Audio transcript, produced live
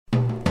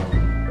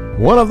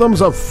One of them's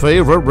a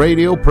favorite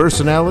radio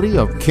personality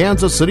of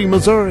Kansas City,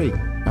 Missouri.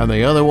 And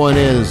the other one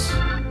is,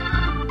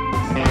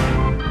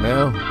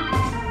 well,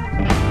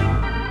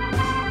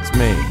 it's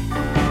me.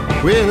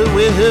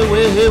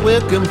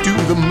 Welcome to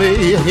the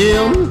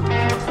mayhem.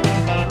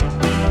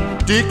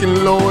 Dick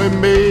and Loy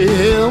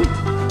mayhem.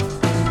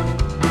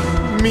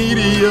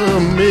 Media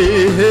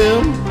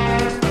mayhem.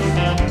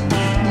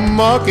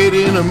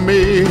 Marketing a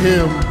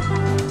mayhem.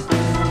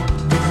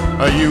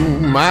 You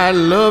might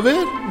love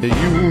it,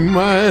 you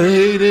might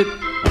hate it.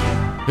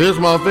 It's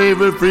my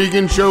favorite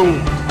freaking show.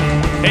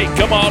 Hey,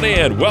 come on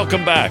in.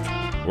 Welcome back.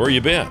 Where you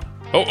been?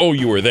 Oh,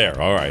 you were there.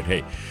 All right.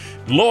 Hey,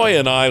 Loy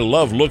and I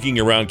love looking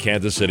around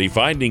Kansas City,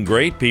 finding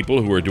great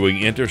people who are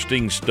doing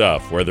interesting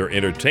stuff, whether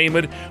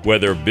entertainment,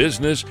 whether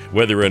business,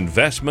 whether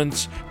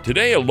investments.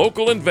 Today, a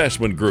local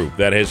investment group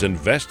that has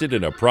invested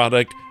in a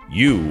product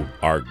you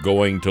are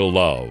going to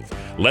love.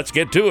 Let's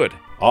get to it.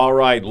 All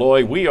right,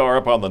 Loy, we are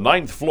up on the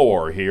 9th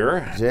floor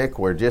here. Dick,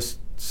 we're just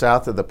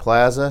south of the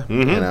plaza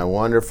in a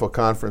wonderful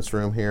conference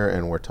room here,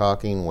 and we're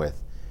talking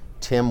with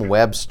Tim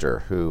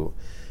Webster, who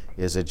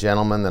is a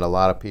gentleman that a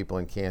lot of people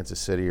in Kansas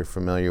City are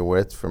familiar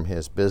with from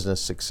his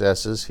business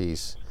successes.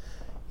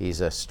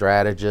 He's a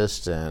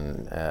strategist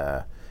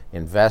and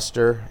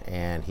investor,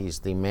 and he's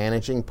the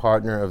managing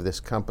partner of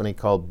this company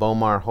called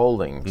Bomar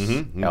Holdings,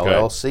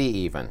 LLC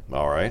even.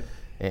 All right.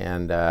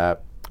 And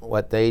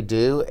what they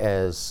do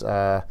is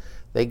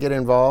they get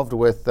involved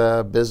with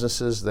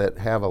businesses that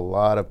have a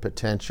lot of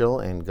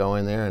potential and go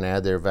in there and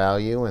add their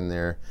value and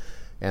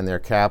their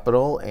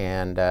capital.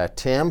 And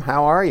Tim,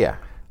 how are you?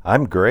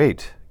 I'm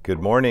great. Good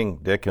morning,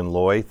 Dick and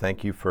Loy.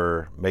 Thank you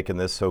for making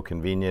this so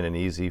convenient and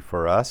easy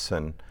for us.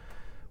 And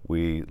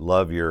we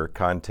love your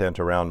content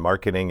around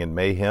marketing and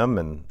mayhem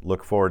and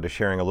look forward to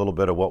sharing a little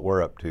bit of what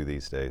we're up to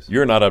these days.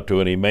 You're not up to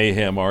any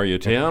mayhem, are you,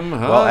 Tim? Huh?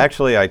 Well,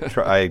 actually, I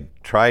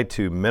try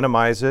to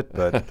minimize it,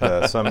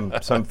 but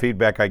some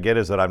feedback I get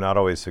is that I'm not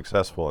always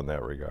successful in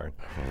that regard.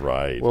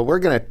 Right. Well, we're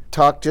going to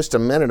talk just a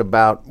minute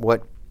about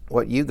what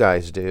you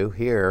guys do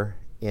here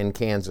in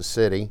Kansas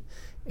City,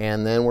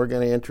 and then we're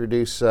going to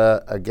introduce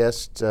a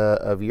guest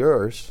of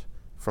yours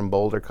from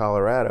Boulder,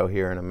 Colorado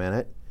here in a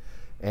minute,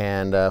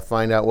 and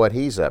find out what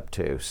he's up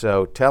to.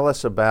 So tell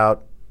us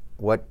about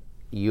what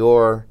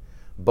your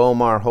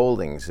Bomar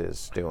Holdings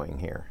is doing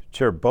here.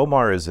 Sure.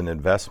 Bomar is an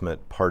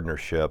investment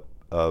partnership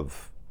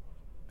of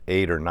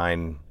 8 or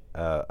 9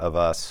 of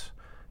us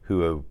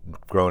who have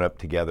grown up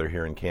together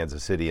here in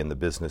Kansas City in the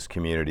business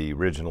community,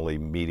 originally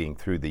meeting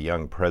through the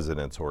Young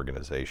Presidents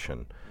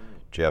Organization.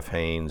 Jeff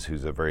Haynes,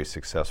 who's a very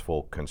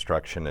successful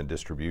construction and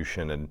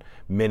distribution and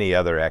many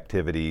other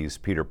activities.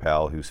 Peter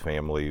Powell, whose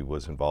family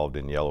was involved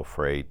in Yellow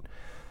Freight.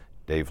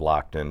 Dave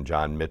Lockton,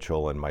 John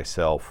Mitchell, and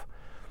myself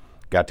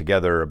got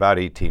together about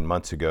 18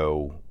 months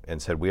ago and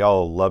said we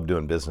all love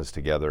doing business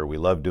together. We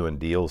love doing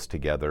deals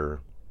together.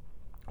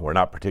 We're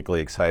not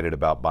particularly excited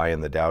about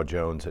buying the Dow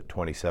Jones at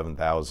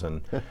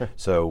 27,000.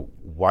 So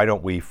why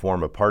don't we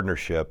form a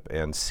partnership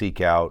and seek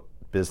out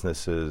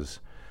businesses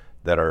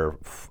that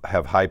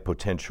have high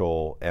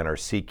potential and are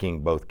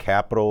seeking both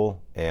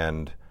capital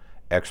and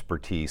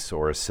expertise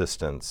or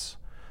assistance,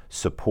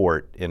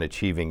 support in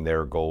achieving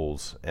their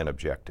goals and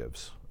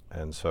objectives.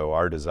 And so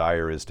our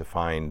desire is to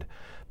find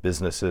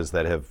businesses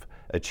that have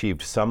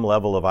achieved some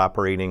level of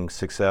operating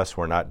success.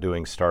 We're not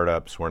doing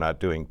startups, we're not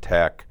doing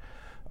tech.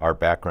 Our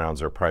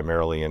backgrounds are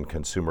primarily in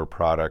consumer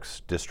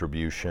products,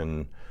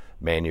 distribution,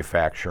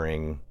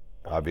 manufacturing,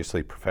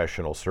 obviously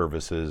professional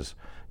services.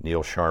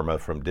 Neil Sharma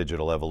from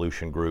Digital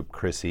Evolution Group,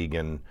 Chris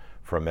Egan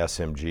from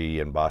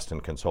SMG and Boston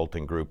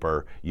Consulting Group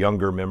are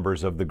younger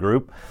members of the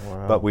group.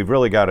 Wow. But we've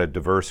really got a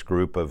diverse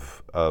group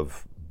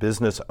of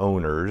business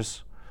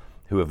owners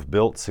who have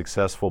built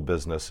successful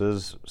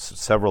businesses.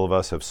 Several of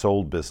us have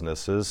sold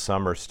businesses.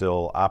 Some are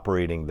still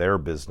operating their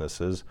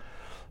businesses.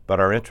 But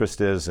our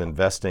interest is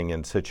investing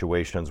in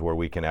situations where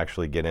we can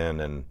actually get in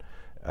and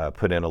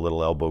put in a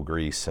little elbow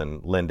grease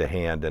and lend a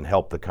hand and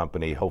help the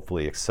company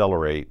hopefully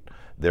accelerate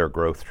their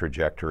growth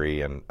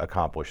trajectory and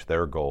accomplish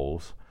their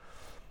goals.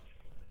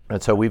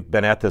 And so we've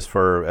been at this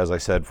for, as I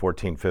said,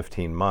 14,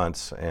 15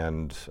 months,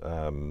 and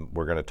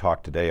we're going to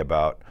talk today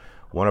about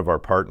one of our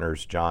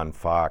partners, John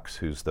Fox,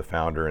 who's the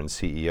founder and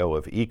CEO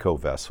of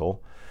EcoVessel.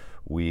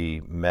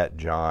 We met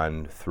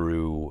John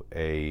through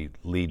a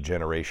lead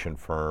generation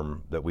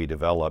firm that we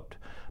developed,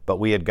 but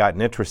we had gotten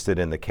interested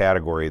in the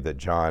category that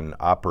John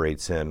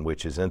operates in,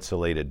 which is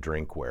insulated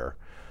drinkware.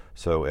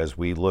 So as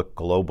we look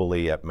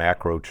globally at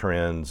macro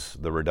trends,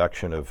 the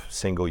reduction of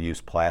single-use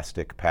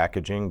plastic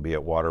packaging, be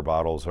it water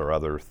bottles or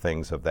other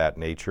things of that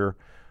nature,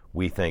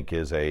 we think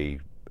is a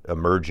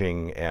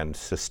emerging and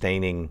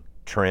sustaining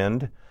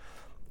trend.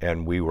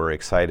 And we were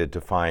excited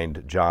to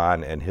find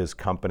John and his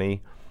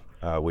company,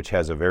 which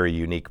has a very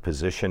unique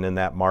position in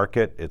that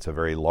market. It's a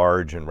very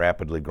large and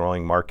rapidly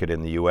growing market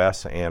in the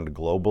US and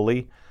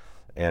globally.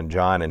 And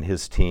John and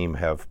his team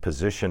have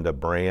positioned a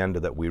brand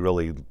that we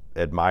really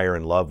admire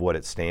and love what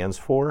it stands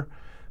for,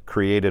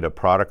 created a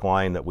product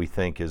line that we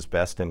think is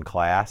best in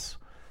class,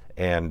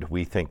 and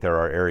we think there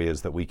are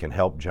areas that we can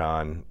help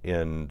John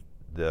in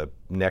the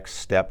next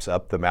steps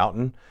up the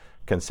mountain.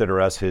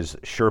 Consider us his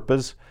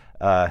Sherpas,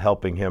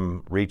 helping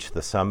him reach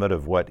the summit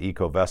of what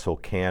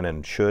EcoVessel can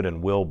and should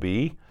and will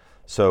be.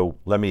 So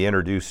let me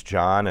introduce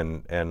John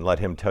and let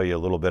him tell you a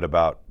little bit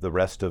about the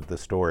rest of the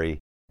story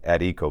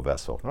at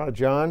EcoVessel. Oh,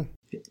 John.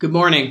 Good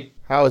morning.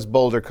 How is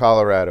Boulder,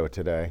 Colorado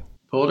today?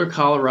 Boulder,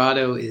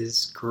 Colorado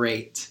is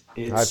great.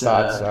 I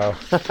thought so.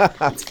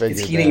 It's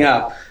heating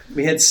up.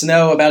 We had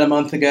snow about a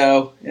month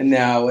ago, and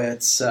now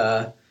it's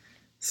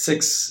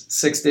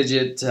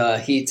six-digit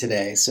heat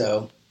today.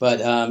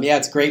 Yeah,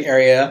 it's a great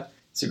area.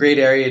 It's a great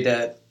area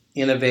to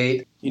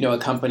innovate, a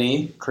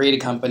company, create a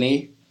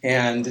company,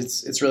 and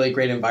it's really a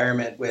great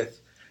environment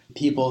with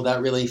people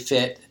that really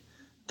fit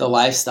the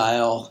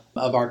lifestyle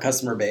of our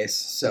customer base.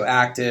 So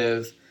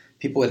active,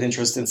 people with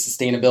interest in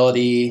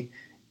sustainability,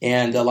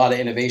 and a lot of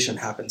innovation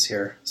happens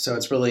here. So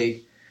it's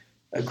really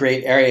a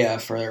great area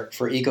for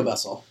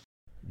EcoVessel.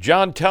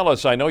 John, tell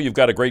us, I know you've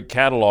got a great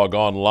catalog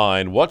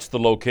online. What's the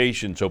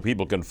location so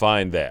people can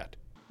find that?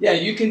 Yeah,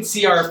 you can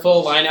see our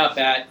full lineup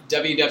at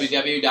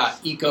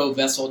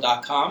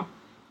www.ecovessel.com,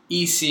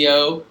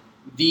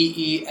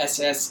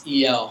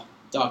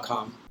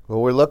 ECOVESSEL.com.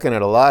 Well, we're looking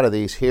at a lot of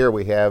these here.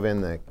 We have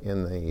in the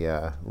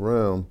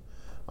room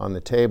on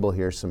the table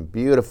here some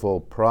beautiful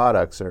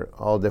products. They're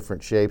all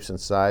different shapes and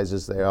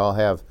sizes. They all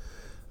have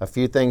a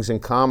few things in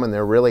common.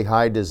 They're really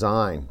high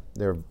design.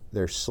 They're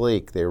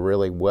sleek. They're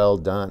really well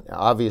done,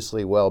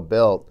 obviously well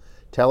built.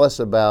 Tell us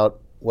about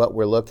what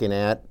we're looking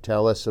at.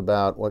 Tell us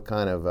about what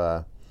kind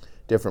of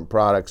different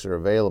products are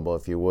available,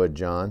 if you would,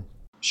 John.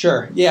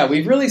 Sure. Yeah,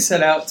 we've really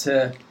set out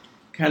to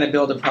kind of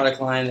build a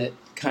product line that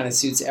kind of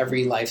suits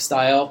every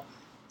lifestyle.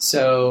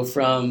 So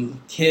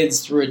from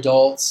kids through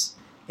adults,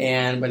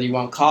 and whether you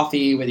want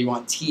coffee, whether you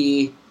want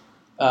tea,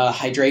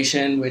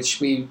 hydration, which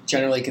we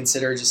generally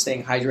consider just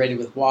staying hydrated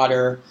with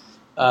water.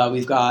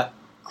 We've got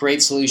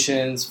great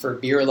solutions for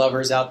beer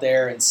lovers out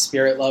there and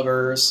spirit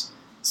lovers.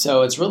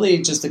 So it's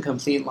really just a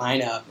complete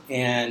lineup.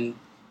 And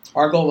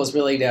our goal was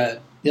really to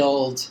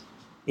build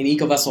an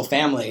EcoVessel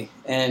family.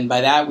 And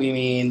by that we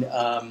mean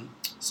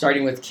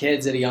starting with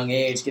kids at a young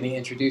age, getting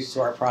introduced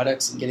to our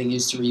products and getting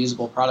used to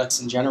reusable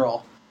products in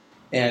general.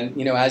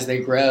 And as they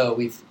grow,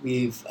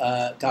 we've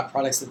got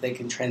products that they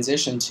can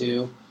transition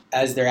to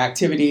as their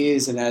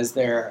activities and as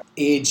their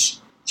age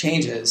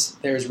changes.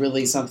 There's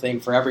really something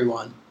for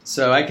everyone.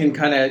 So I can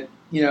kind of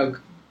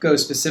go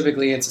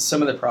specifically into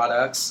some of the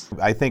products.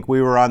 I think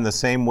we were on the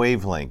same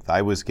wavelength.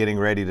 I was getting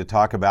ready to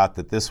talk about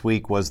that this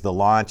week was the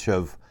launch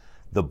of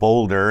the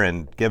Boulder,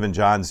 and given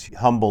John's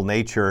humble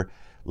nature,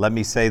 let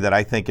me say that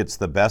I think it's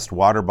the best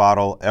water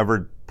bottle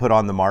ever put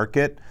on the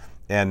market.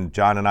 And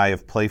John and I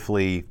have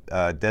playfully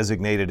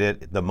designated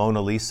it the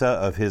Mona Lisa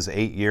of his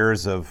 8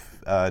 years of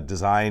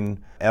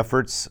design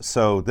efforts.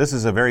 So this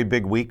is a very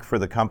big week for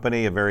the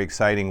company, a very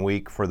exciting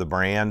week for the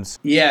brands.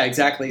 Yeah,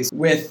 exactly.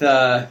 With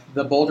the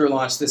Boulder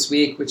launch this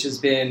week, which has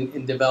been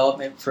in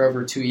development for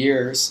over 2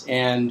 years,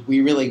 and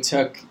we really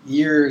took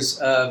years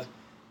of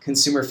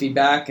consumer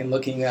feedback and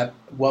looking at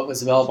what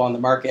was available on the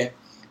market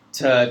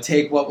to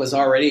take what was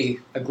already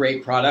a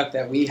great product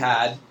that we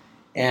had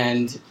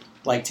and,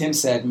 like Tim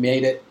said,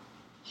 made it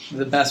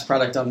the best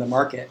product on the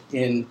market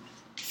in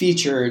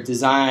feature,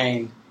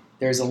 design.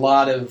 There's a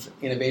lot of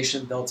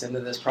innovation built into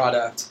this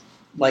product.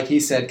 Like he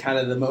said, kind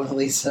of the Mona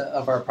Lisa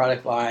of our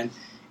product line.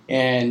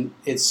 And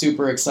it's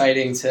super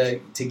exciting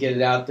to get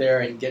it out there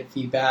and get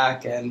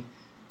feedback. And,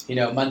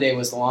 Monday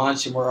was the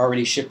launch and we're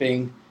already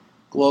shipping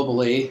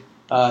globally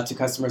to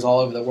customers all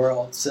over the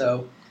world.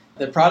 So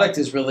the product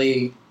is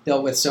really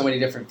built with so many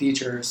different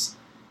features.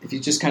 If you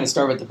just kind of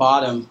start with the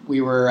bottom, we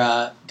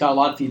got a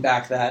lot of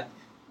feedback that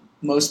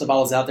most of the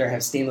bottles out there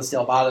have stainless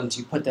steel bottoms.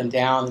 You put them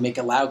down, they make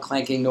a loud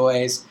clanking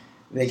noise.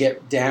 They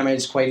get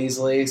damaged quite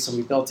easily. So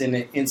we built in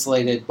an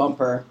insulated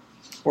bumper,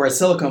 or a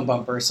silicone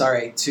bumper,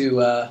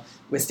 to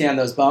withstand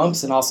those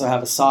bumps and also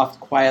have a soft,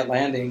 quiet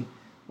landing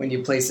when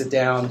you place it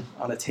down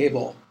on a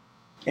table.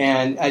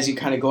 And as you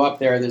kind of go up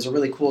there, there's a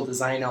really cool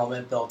design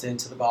element built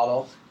into the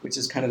bottle, which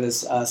is kind of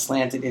this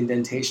slanted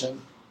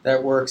indentation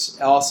that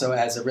works also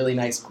as a really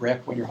nice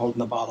grip when you're holding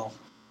the bottle.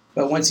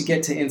 But once you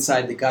get to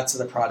inside the guts of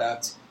the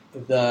product,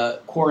 the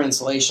core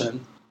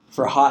insulation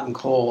for hot and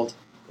cold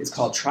is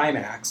called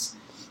Trimax,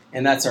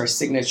 and that's our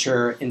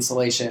signature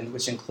insulation,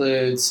 which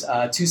includes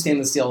 2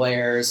 stainless steel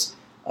layers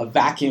of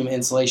vacuum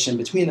insulation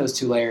between those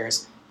 2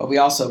 layers, but we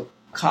also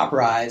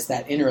copperize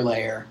that inner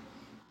layer,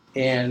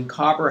 and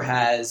copper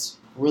has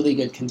really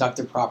good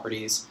conductive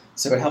properties,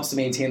 so it helps to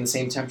maintain the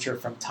same temperature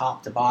from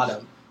top to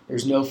bottom.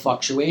 There's no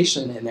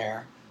fluctuation in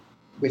there,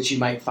 which you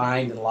might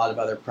find in a lot of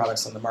other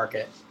products on the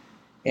market.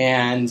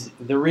 And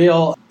the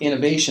real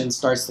innovation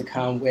starts to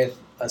come with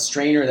a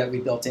strainer that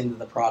we built into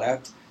the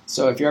product.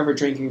 So if you're ever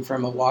drinking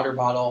from a water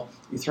bottle,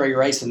 you throw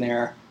your ice in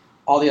there,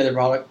 all the other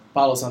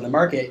bottles on the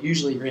market,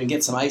 usually you're going to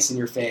get some ice in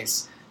your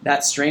face.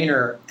 That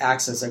strainer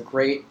acts as a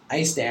great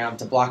ice dam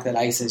to block that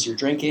ice as you're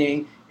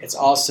drinking. It's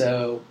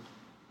also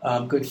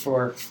good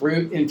for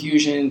fruit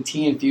infusion,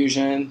 tea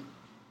infusion,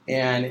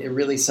 and it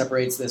really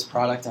separates this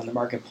product on the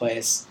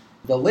marketplace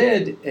The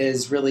lid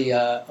is really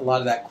a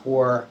lot of that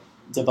core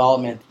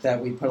development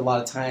that we put a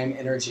lot of time,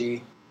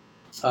 energy.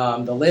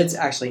 The lid's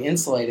actually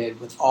insulated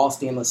with all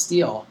stainless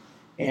steel,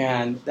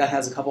 and that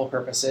has a couple of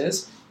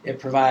purposes. It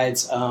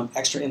provides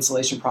extra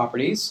insulation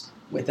properties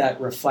with that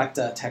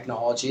Reflecta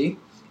technology,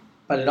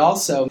 but it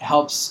also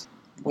helps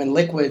when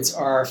liquids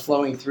are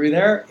flowing through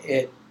there.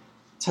 It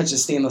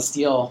touches stainless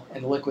steel,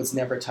 and the liquids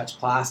never touch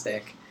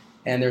plastic.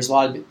 And there's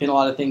been a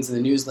lot of things in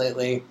the news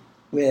lately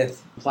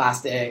with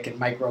plastic and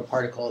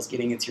microparticles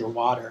getting into your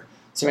water.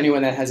 So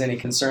anyone that has any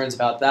concerns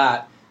about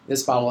that,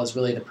 this bottle is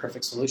really the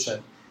perfect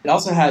solution. It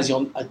also has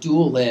a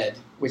dual lid,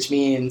 which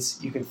means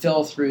you can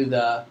fill through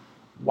the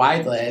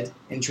wide lid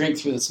and drink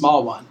through the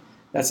small one.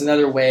 That's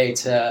another way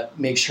to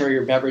make sure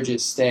your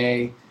beverages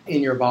stay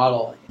in your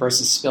bottle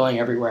versus spilling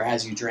everywhere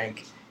as you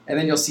drink. And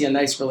then you'll see a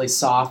nice, really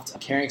soft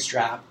carrying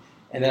strap,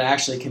 and that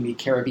actually can be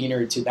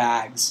carabinered to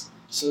bags.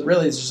 So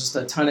really, there's just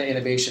a ton of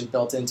innovation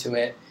built into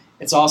it.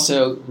 It's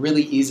also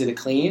really easy to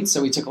clean.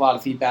 So we took a lot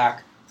of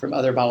feedback from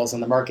other bottles on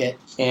the market,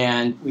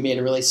 and we made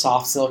a really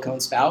soft silicone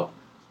spout.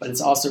 But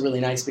it's also really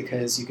nice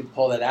because you can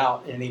pull that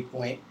out at any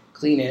point,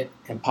 clean it,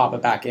 and pop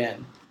it back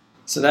in.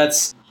 So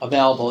that's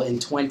available in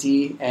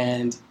 20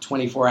 and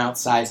 24-ounce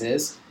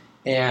sizes,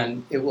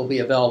 and it will be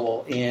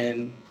available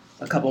in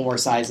a couple more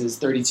sizes,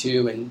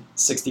 32 and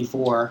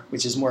 64,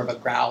 which is more of a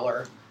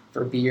growler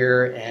for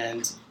beer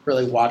and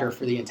really water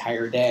for the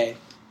entire day.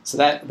 So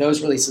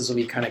those releases will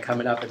be kind of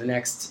coming up in the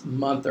next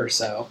month or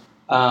so.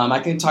 I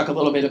can talk a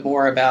little bit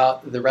more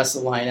about the rest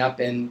of the lineup,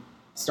 and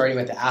starting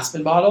with the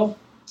Aspen bottle.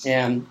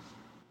 And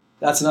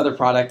that's another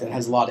product that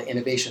has a lot of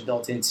innovation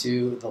built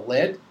into the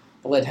lid.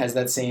 The lid has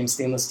that same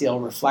stainless steel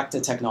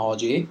Reflecta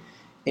technology,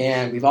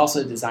 and we've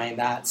also designed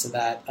that so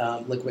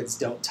that liquids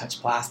don't touch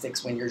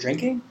plastics when you're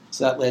drinking.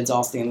 So that lid's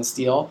all stainless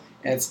steel,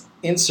 and it's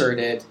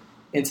inserted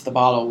into the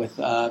bottle with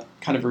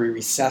kind of a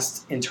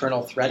recessed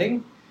internal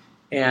threading.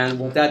 And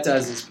what that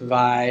does is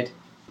provide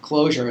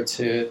closure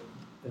to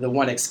the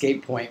one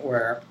escape point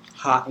where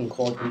hot and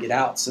cold can get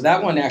out. So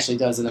that one actually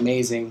does an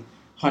amazing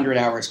 100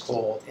 hours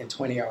cold and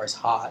 20 hours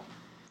hot,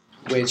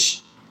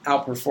 which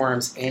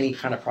outperforms any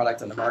kind of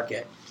product on the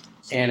market.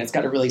 And it's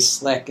got a really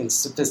slick and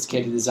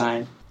sophisticated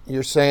design.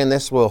 You're saying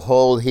this will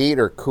hold heat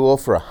or cool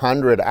for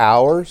 100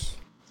 hours?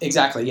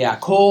 Exactly, yeah.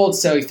 Cold,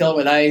 so you fill it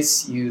with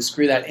ice, you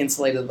screw that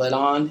insulated lid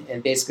on,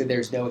 and basically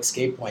there's no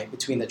escape point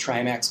between the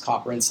Trimax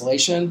copper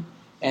insulation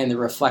and the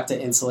Reflecta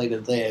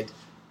insulated lid.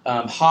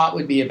 Hot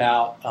would be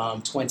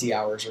about 20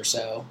 hours or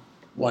so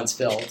once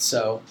filled.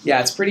 So,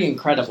 yeah, it's pretty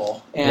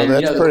incredible. And,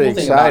 well, that's pretty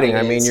exciting.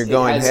 I mean, you're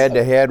going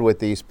head-to-head with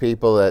these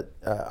people that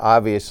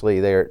obviously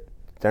they're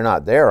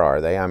not there, are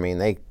they? I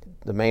mean,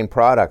 the main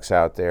products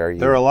out there.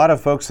 There are a lot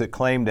of folks that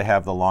claim to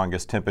have the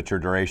longest temperature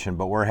duration,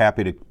 but we're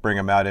happy to bring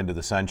them out into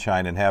the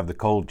sunshine and have the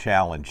cold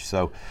challenge.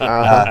 So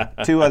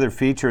two other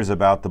features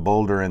about the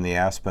Boulder and the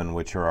Aspen,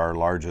 which are our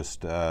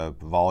largest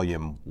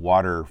volume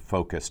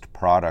water-focused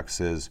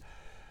products, is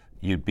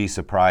you'd be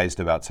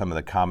surprised about some of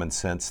the common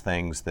sense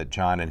things that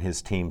John and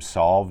his team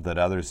solved that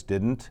others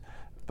didn't.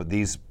 But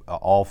these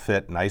all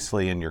fit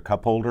nicely in your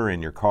cup holder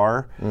in your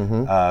car.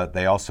 Mm-hmm.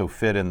 They also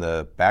fit in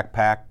the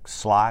backpack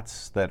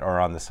slots that are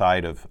on the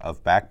side of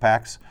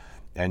backpacks.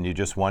 And you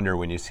just wonder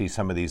when you see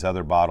some of these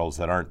other bottles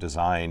that aren't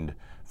designed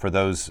for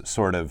those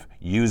sort of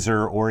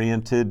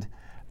user-oriented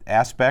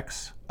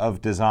aspects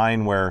of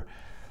design, where,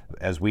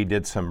 as we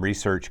did some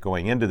research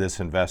going into this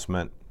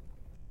investment,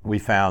 we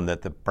found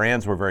that the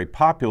brands were very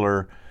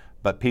popular,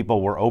 but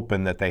people were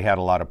open that they had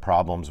a lot of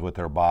problems with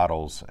their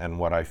bottles. And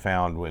what I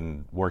found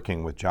when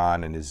working with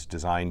John and his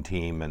design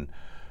team and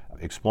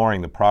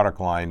exploring the product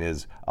line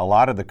is a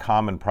lot of the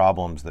common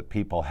problems that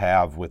people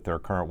have with their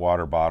current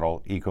water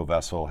bottle,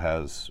 EcoVessel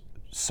has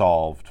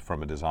solved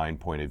from a design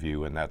point of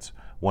view. And that's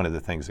one of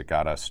the things that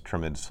got us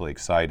tremendously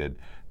excited,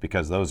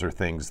 because those are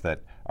things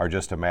that are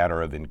just a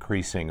matter of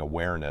increasing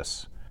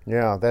awareness.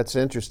 Yeah, that's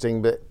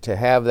interesting. But to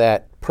have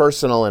that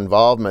personal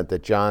involvement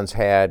that John's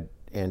had,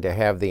 and to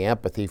have the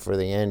empathy for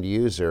the end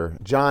user.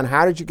 John,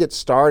 how did you get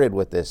started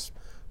with this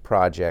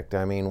project?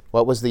 I mean,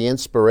 what was the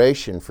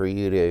inspiration for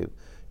you to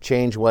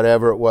change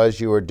whatever it was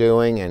you were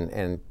doing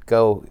and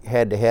go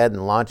head-to-head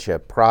and launch a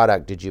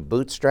product? Did you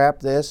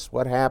bootstrap this?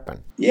 What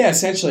happened? Yeah,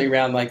 essentially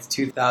around like the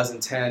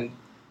 2010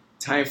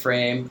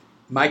 timeframe.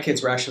 My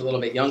kids were actually a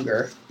little bit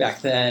younger back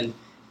then.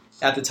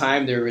 At the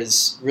time, there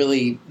was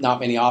really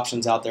not many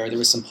options out there. There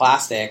was some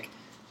plastic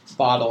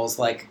bottles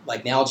like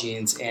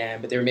Nalgene's,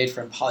 but they were made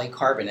from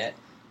polycarbonate.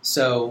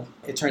 So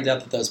it turned out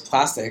that those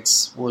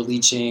plastics were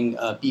leaching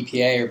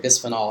BPA or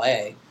bisphenol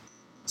A.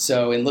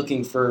 So in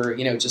looking for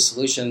just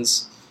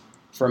solutions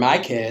for my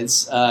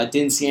kids,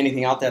 didn't see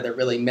anything out there that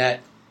really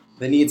met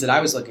the needs that I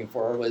was looking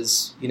for.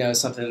 Was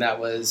something that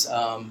was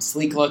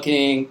sleek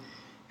looking,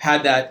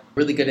 had that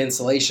really good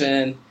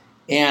insulation,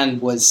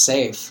 and was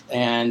safe.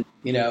 And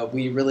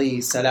we really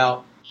set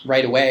out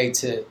right away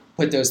to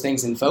put those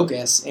things in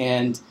focus.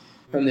 And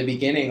from the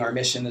beginning, our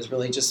mission has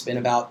really just been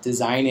about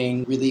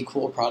designing really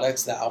cool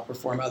products that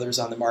outperform others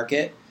on the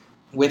market,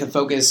 with a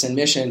focus and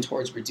mission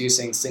towards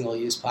reducing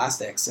single-use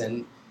plastics.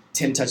 And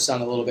Tim touched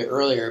on a little bit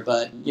earlier,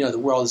 but the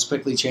world is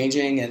quickly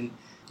changing, and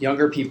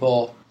younger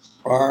people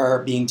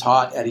are being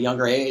taught at a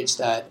younger age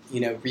that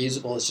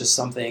reusable is just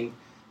something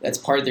that's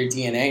part of their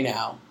DNA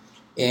now,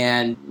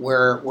 and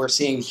we're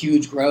seeing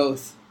huge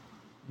growth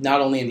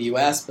not only in the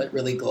U.S. but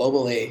really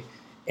globally.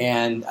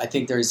 And I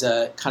think there's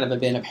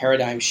been a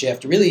paradigm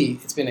shift. Really,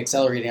 it's been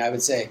accelerating, I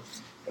would say,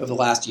 over the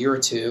last year or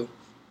two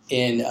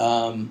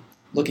in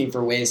looking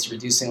for ways to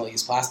reduce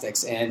single-use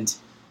plastics. And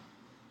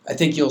I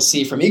think you'll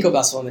see from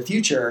EcoVessel in the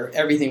future,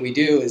 everything we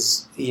do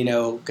is,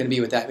 going to be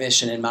with that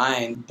mission in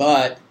mind.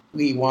 But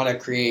we want to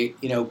create,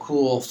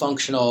 cool,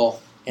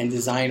 functional, and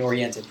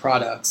design-oriented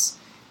products.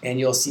 And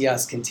you'll see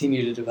us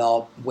continue to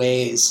develop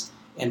ways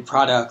and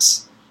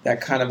products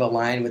that kind of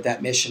align with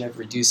that mission of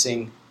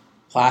reducing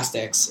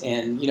plastics.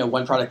 And,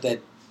 one product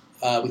that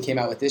we came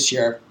out with this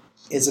year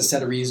is a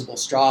set of reusable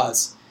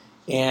straws.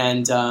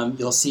 And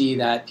you'll see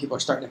that people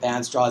are starting to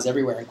ban straws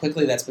everywhere. And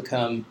quickly that's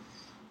become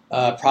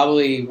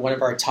probably one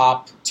of our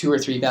top 2 or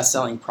 3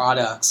 best-selling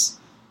products.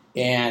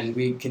 And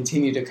we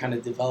continue to kind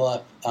of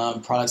develop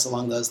products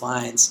along those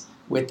lines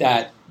with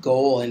that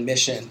goal and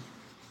mission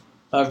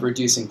of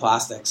reducing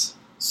plastics.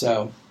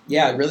 So,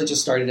 yeah, it really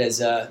just started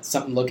as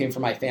something looking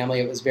for my family.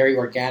 It was very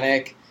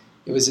organic.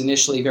 It was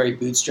initially very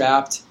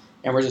bootstrapped.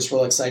 And we're just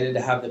real excited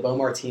to have the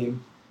Bomar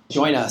team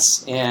join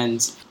us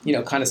and,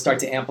 kind of start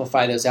to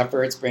amplify those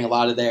efforts, bring a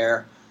lot of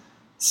their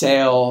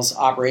sales,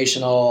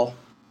 operational,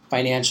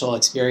 financial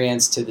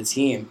experience to the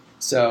team.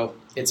 So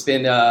it's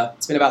been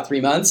about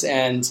 3 months,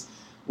 and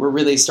we're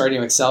really starting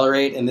to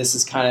accelerate. And this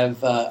is kind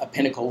of a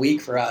pinnacle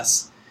week for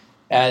us,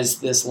 as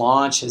this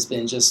launch has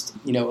been just,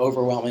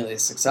 overwhelmingly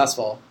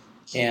successful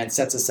and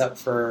sets us up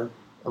for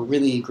a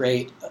really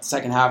great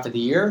second half of the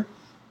year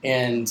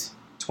and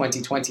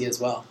 2020 as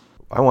well.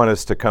 I want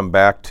us to come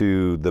back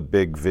to the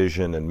big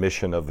vision and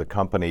mission of the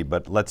company,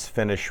 but let's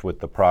finish with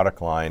the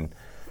product line.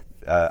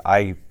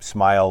 I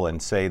smile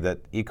and say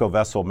that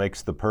EcoVessel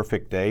makes the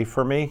perfect day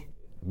for me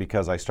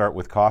because I start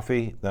with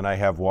coffee, then I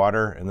have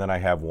water, and then I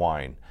have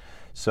wine.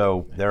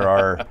 So there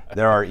are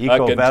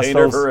EcoVessels. A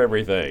container for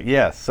everything.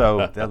 Yes.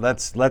 So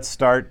let's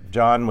start,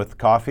 John, with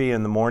coffee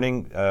in the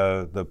morning.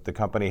 The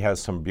company has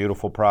some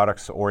beautiful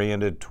products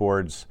oriented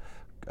towards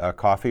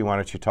coffee. Why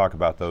don't you talk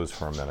about those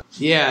for a minute?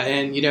 Yeah,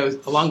 and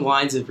along the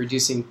lines of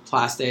reducing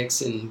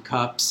plastics and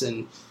cups,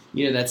 and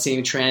that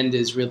same trend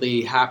is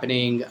really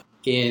happening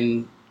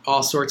in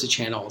all sorts of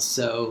channels.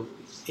 So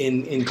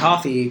in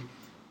coffee,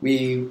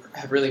 we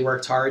have really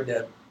worked hard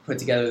to put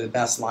together the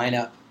best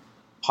lineup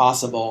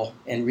possible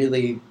and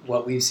really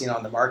what we've seen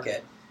on the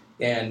market.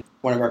 And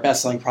one of our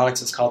best-selling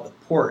products is called the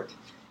Port.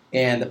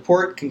 And the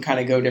Port can kind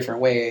of go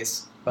different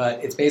ways,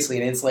 but it's basically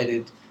an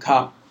insulated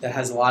cup that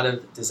has a lot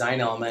of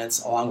design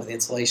elements along with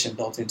insulation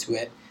built into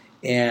it.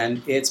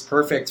 And it's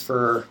perfect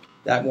for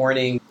that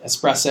morning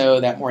espresso,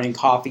 that morning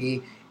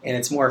coffee, and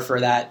it's more for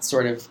that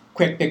sort of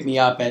quick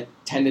pick-me-up at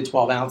 10 to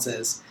 12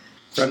 ounces.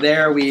 From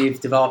there,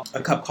 we've developed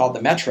a cup called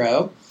the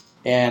Metro,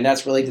 and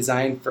that's really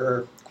designed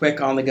for quick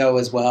on the go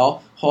as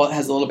well. It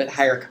has a little bit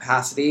higher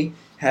capacity,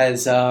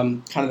 has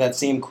kind of that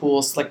same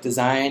cool, slick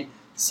design,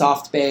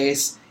 soft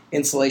base,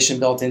 insulation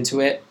built into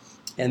it,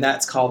 and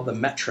that's called the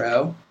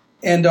Metro.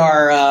 And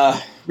our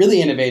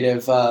really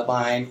innovative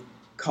line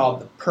called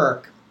the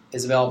Perk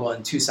is available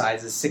in 2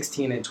 sizes,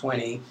 16 and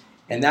 20,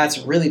 and that's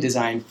really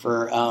designed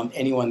for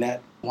anyone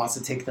that wants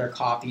to take their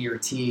coffee or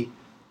tea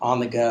on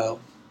the go.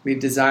 We've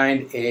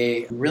designed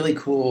a really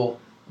cool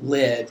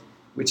lid,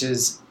 which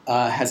is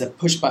has a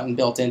push button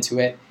built into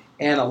it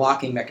and a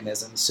locking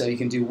mechanism. So you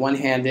can do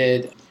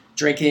one-handed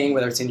drinking,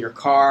 whether it's in your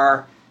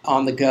car,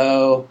 on the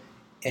go,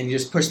 and you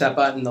just push that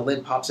button, the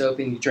lid pops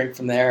open, you drink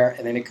from there,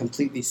 and then it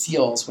completely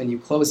seals when you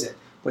close it.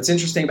 What's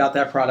interesting about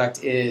that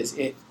product is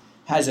it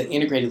has an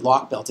integrated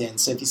lock built in.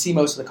 So if you see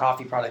most of the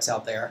coffee products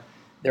out there,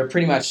 they're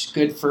pretty much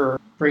good for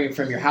bringing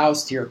from your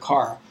house to your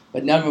car,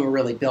 but none of them are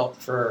really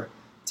built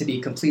to be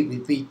completely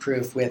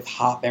leak-proof with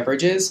hot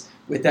beverages.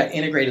 With that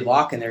integrated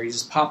lock in there, you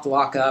just pop the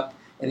lock up,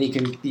 and you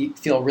can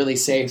feel really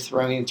safe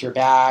throwing it into your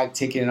bag,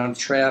 taking it on a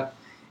trip,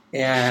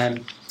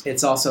 and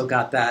it's also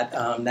got that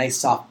nice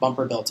soft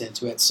bumper built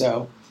into it.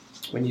 So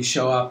when you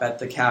show up at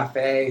the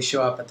cafe,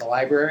 show up at the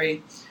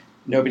library,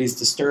 nobody's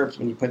disturbed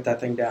when you put that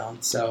thing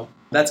down. So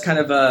that's kind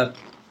of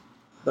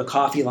the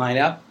coffee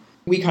lineup.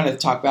 We kind of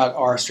talk about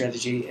our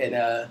strategy in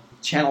a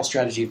channel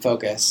strategy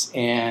focus,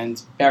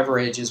 and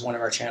beverage is one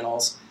of our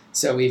channels.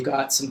 So we've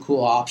got some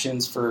cool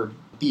options for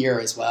beer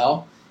as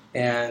well.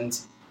 And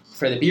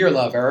for the beer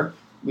lover,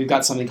 we've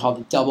got something called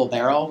the Double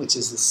Barrel, which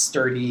is this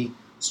sturdy,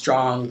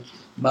 strong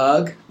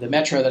mug. The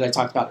Metro that I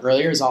talked about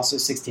earlier is also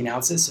 16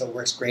 ounces, so it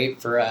works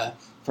great for a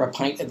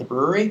pint at the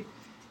brewery.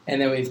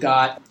 And then we've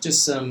got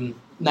just some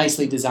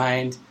nicely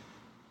designed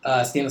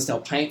stainless steel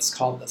pints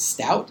called the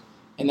Stout,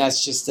 and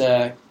that's just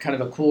a kind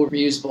of a cool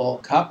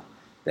reusable cup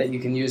that you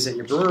can use at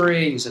your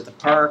brewery, use at the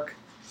park,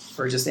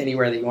 or just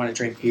anywhere that you want to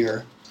drink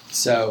beer.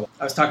 So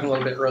I was talking a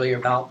little bit earlier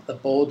about the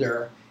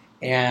Boulder,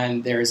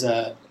 and there's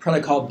a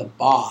product called the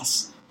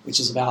Boss, which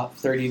is about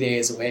 30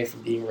 days away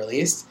from being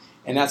released,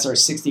 and that's our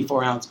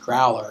 64-ounce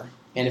growler.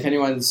 And if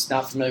anyone's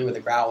not familiar with a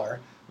growler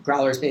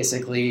is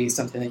basically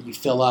something that you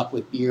fill up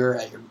with beer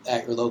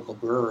at your local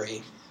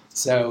brewery.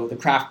 So the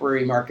craft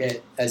brewery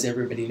market, as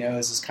everybody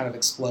knows, has kind of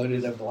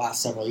exploded over the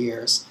last several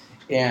years.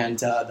 And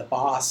the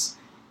Boss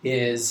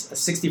is a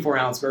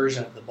 64-ounce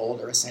version of the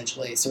Boulder,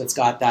 essentially. So it's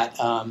got that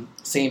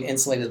same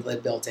insulated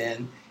lid built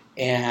in.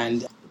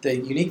 And the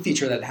unique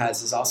feature that it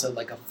has is also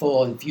like a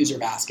full infuser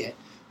basket.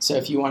 So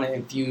if you want to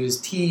infuse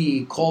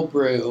tea, cold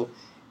brew,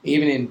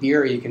 even in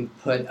beer, you can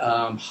put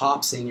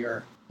hops in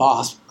your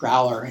Boss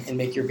growler and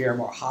make your beer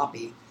more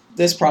hoppy.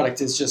 This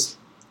product is just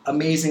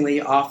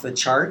amazingly off the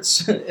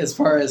charts as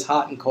far as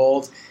hot and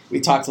cold. We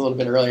talked a little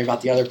bit earlier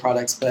about the other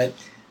products, but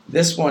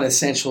this one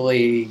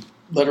essentially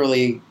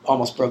literally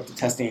almost broke the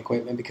testing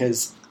equipment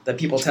because the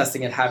people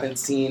testing it haven't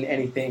seen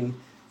anything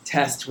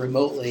test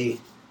remotely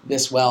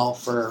this well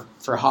for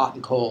hot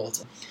and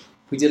cold.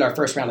 We did our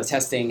first round of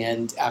testing,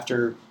 and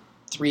after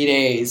 3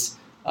 days,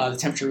 the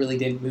temperature really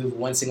didn't move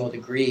 1 single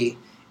degree.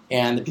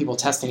 And the people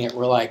testing it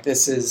were like,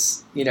 this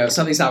is,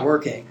 something's not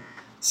working.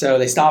 So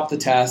they stopped the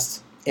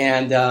test,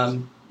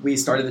 and we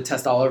started the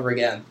test all over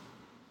again.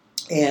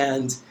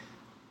 And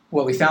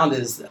what we found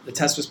is that the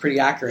test was pretty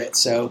accurate.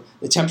 So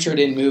the temperature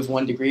didn't move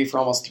 1 degree for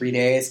almost 3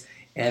 days.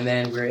 And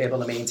then we were able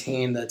to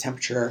maintain the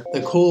temperature,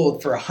 the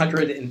cooled, for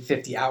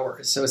 150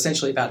 hours. So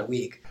essentially about a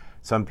week.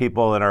 Some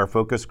people in our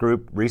focus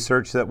group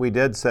research that we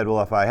did said,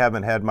 well, if I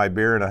haven't had my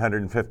beer in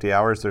 150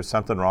 hours, there's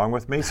something wrong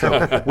with me.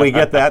 So we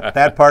get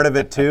that part of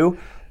it too.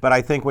 But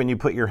I think when you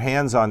put your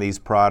hands on these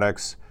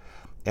products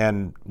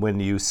and when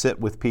you sit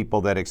with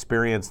people that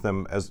experience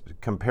them as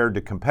compared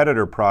to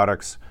competitor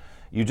products,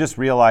 you just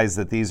realize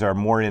that these are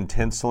more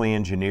intensely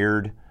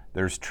engineered.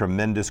 There's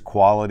tremendous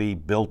quality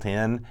built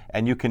in,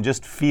 and you can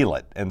just feel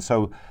it. And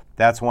so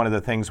that's one of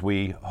the things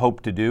we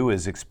hope to do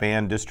is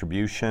expand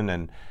distribution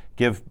and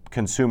give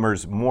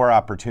consumers more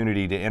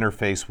opportunity to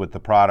interface with the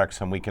products.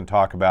 And we can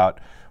talk about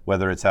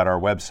whether it's at our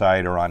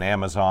website or on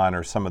Amazon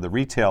or some of the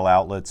retail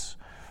outlets.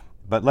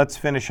 But let's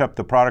finish up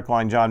the product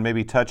line, John.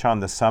 Maybe touch on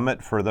the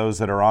Summit for those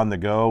that are on the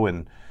go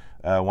and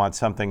want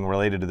something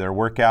related to their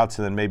workouts,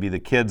 and then maybe the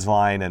kids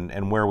line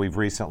and where we've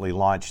recently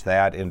launched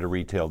that into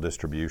retail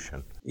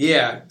distribution.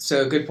 Yeah,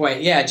 so good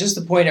point. Yeah, just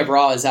the point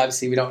overall is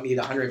obviously we don't need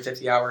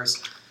 150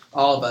 hours,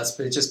 all of us,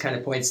 but it just kind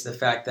of points to the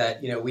fact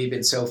that, we've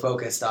been so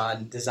focused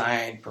on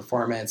design,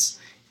 performance,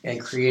 and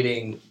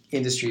creating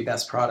industry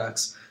best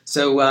products.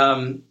 So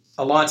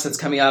a launch that's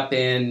coming up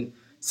in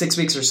 6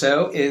 weeks or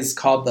so is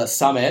called the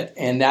Summit,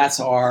 and that's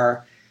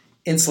our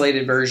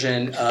insulated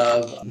version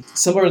of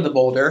similar to the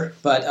Boulder,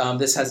 but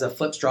this has a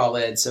flip straw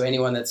lid. So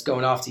anyone that's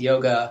going off to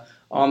yoga,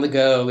 on the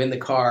go, in the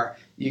car,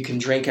 you can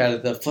drink out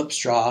of the flip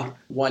straw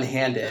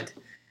one-handed.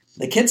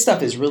 The kid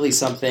stuff is really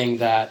something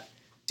that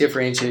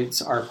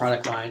differentiates our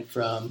product line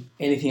from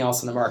anything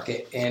else in the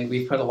market. And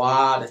we've put a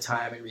lot of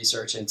time and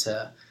research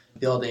into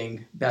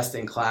building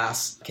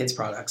best-in-class kids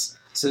products.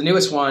 So the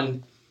newest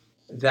one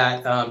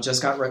that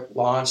just got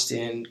launched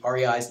in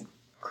REIs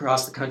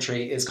across the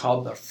country is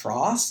called the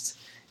Frost.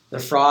 The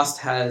Frost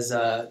has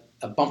a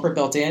bumper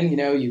built in.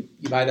 You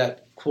buy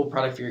that cool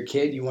product for your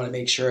kid. You want to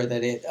make sure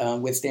that it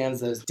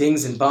withstands those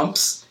dings and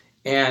bumps.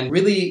 And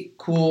really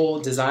cool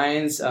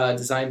designs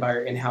designed by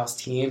our in-house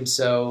team.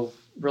 So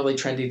really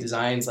trendy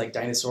designs like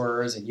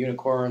dinosaurs and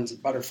unicorns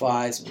and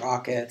butterflies and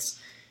rockets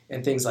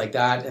and things like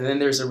that. And then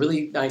there's a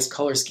really nice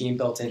color scheme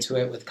built into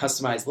it with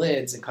customized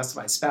lids and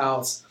customized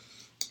spouts.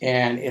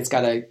 And it's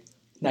got a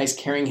nice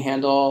carrying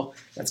handle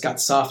that's got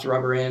soft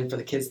rubber in for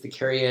the kids to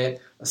carry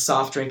it, a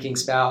soft drinking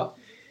spout,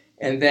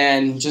 and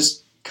then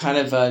just kind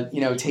of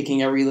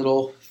taking every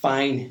little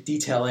fine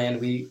detail in.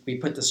 We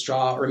put the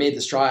straw, or made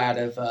the straw out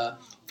of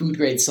food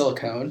grade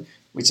silicone,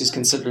 which is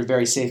considered a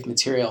very safe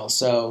material.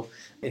 So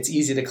it's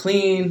easy to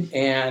clean,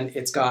 and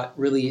it's got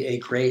really a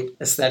great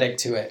aesthetic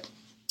to it.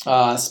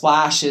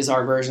 Splash is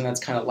our version that's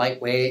kind of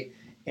lightweight,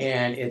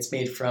 and it's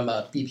made from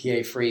a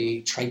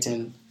BPA-free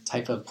Triton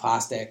type of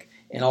plastic,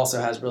 and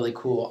also has really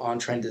cool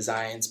on-trend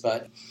designs,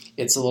 but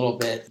it's a little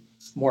bit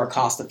more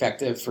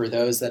cost-effective for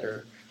those that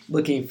are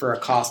looking for a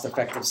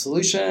cost-effective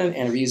solution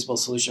and a reusable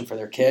solution for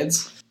their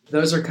kids.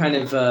 Those are kind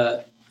of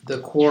the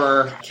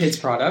core kids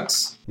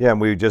products. Yeah,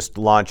 and we just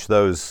launched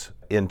those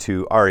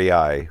into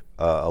REI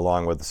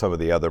along with some of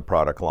the other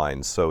product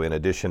lines. So in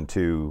addition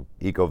to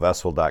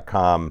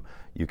ecovessel.com,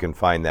 you can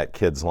find that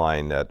kids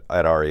line at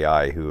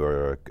REI, who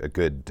are a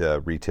good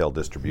retail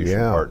distribution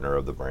partner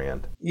of the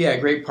brand. Yeah,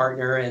 great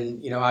partner.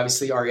 And,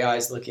 obviously REI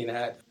is looking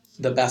at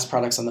the best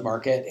products on the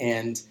market,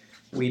 and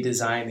we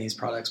design these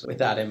products with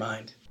that in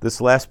mind.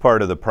 This last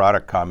part of the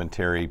product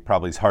commentary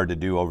probably is hard to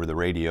do over the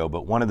radio,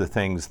 but one of the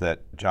things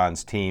that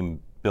John's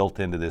team built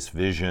into this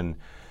vision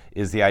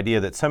is the idea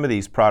that some of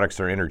these products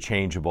are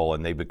interchangeable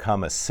and they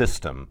become a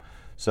system.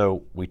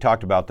 So we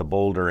talked about the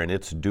Boulder and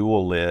its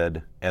dual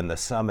lid, and the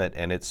Summit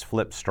and its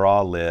flip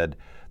straw lid.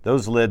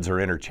 Those lids are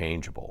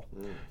interchangeable.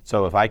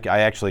 So if I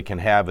actually can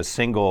have a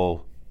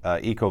single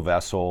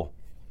EcoVessel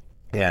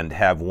and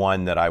have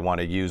one that I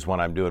want to use when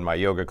I'm doing my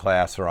yoga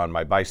class or on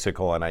my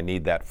bicycle and I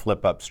need that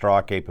flip up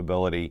straw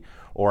capability,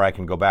 or I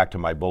can go back to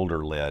my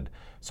Boulder lid.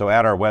 So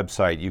at our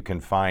website, you can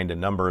find a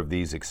number of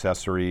these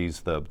accessories,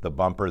 the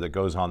bumper that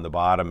goes on the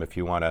bottom if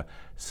you want to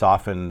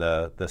soften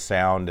the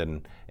sound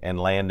and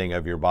landing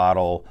of your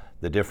bottle.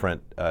 The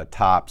different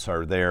tops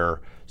are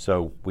there.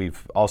 So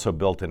we've also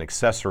built an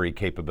accessory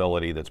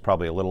capability that's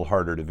probably a little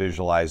harder to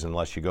visualize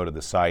unless you go to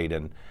the site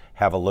and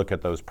have a look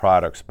at those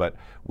products. But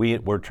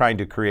we're trying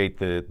to create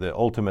the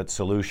ultimate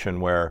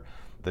solution where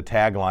the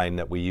tagline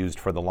that we used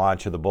for the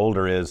launch of the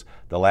Boulder is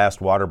the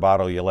last water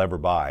bottle you'll ever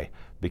buy,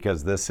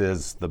 because this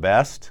is the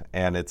best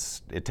and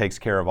it takes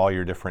care of all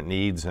your different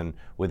needs, and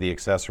with the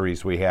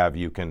accessories we have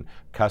you can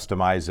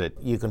customize it.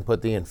 You can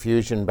put the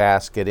infusion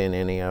basket in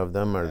any of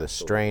them, or the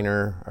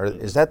strainer, or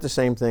is that the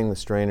same thing, the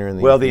strainer and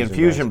the Well, the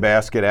infusion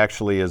basket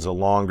actually is a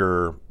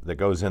longer, that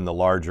goes in the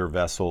larger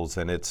vessels,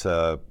 and it's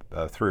a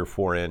 3 or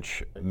 4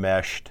 inch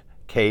meshed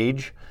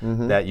cage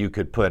that you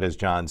could put, as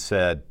John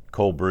said,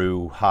 cold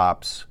brew,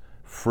 hops,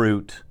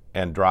 fruit,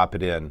 and drop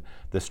it in.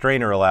 The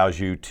strainer allows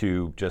you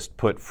to just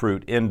put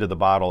fruit into the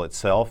bottle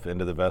itself,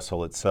 into the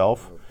vessel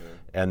itself,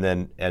 and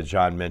then, as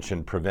John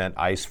mentioned, prevent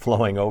ice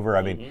flowing over.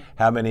 I mean,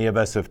 how many of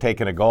us have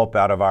taken a gulp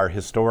out of our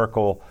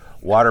historical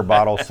water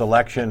bottle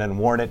selection and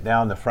worn it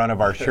down the front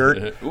of our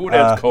shirt? Ooh,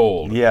 that's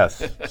cold.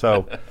 Yes.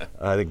 So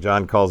I think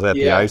John calls that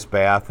the ice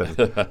bath. And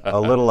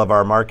a little of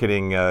our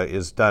marketing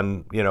is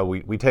done,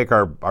 we take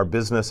our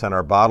business and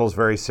our bottles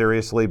very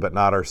seriously, but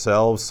not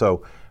ourselves.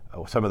 So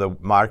some of the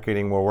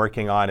marketing we're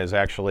working on is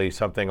actually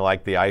something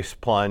like the ice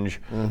plunge,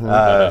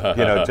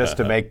 just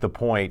to make the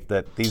point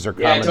that these are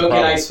common don't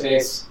problems. get ice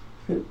face.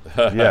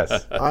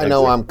 Yes. I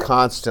know I'm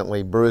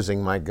constantly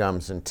bruising my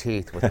gums and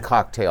teeth with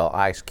cocktail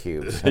ice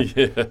cubes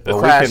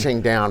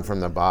crashing down from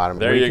the bottom.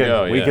 There you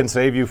go. We can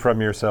save you from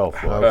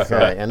yourself.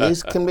 Okay, and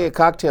these can be a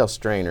cocktail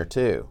strainer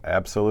too.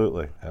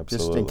 Absolutely.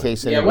 Just in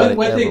case Yeah, anybody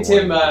one thing,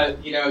 Tim,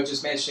 wanted.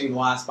 just mentioning the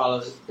last bottle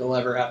that you'll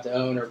ever have to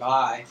own or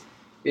buy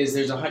is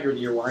there's a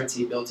 100-year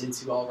warranty built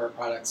into all of our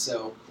products.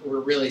 So we're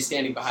really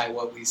standing behind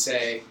what we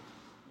say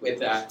with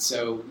that.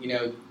 So,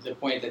 the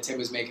point that Tim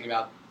was making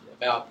about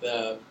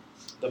the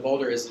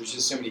Boulder is there's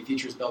just so many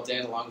features built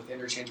in, along with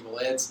interchangeable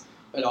lids,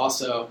 but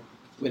also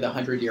with a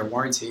 100-year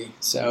warranty.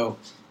 So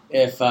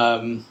if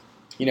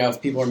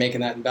people are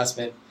making that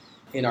investment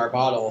in our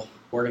bottle,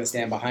 we're going to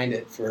stand behind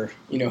it for,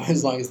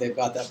 as long as they've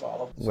got that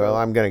bottle. Well,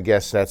 I'm going to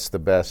guess that's the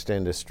best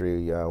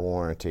industry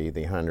warranty,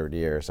 the 100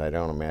 years. I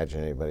don't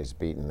imagine anybody's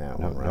beaten that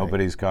one, right?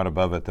 Nobody's gone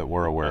above it that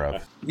we're aware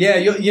of. Yeah,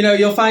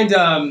 you'll find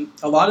a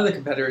lot of the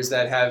competitors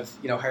that have,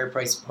 higher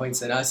price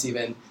points than us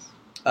even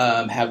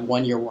have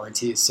 1-year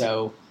warranties.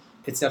 So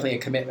it's definitely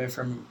a commitment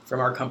from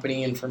our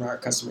company and from our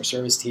customer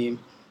service team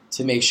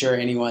to make sure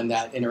anyone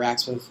that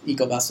interacts with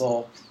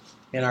EcoVessel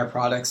and our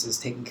products is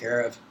taken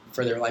care of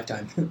for their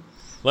lifetime.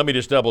 Let me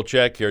just double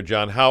check here,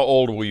 John. How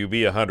old will you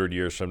be 100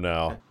 years from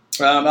now?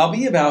 I'll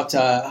be about,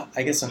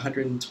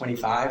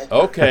 125.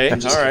 Okay. All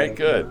right.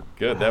 Good.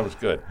 That was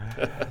good.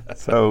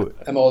 So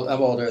I'm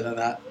older than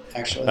that,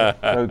 actually.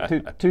 So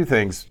two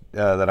things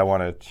that I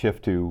want to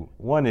shift to.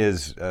 One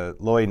is,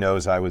 Loy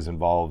knows I was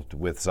involved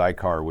with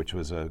Zycar, which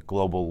was a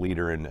global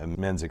leader in a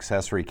men's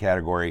accessory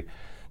category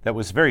that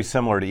was very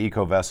similar to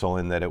EcoVessel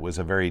in that it was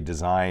a very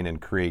design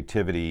and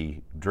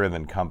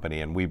creativity-driven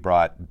company, and we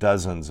brought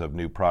dozens of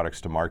new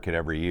products to market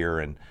every year,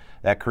 and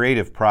that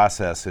creative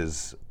process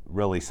is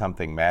really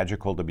something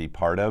magical to be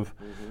part of,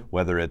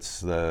 whether it's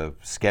the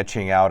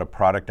sketching out a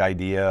product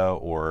idea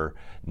or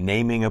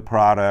naming a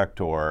product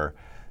or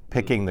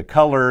picking the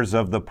colors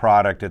of the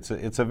product. It's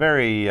a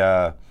very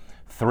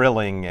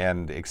thrilling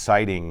and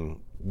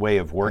exciting way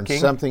of working.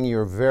 And something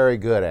you're very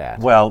good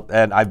at. Well,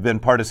 and I've been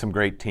part of some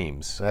great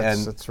teams.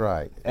 That's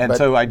right. And but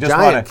so I just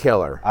giant want to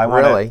killer. I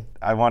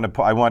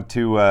want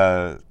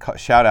to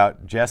shout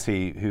out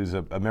Jesse, who's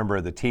a member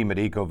of the team at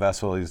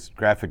EcoVessel. He's a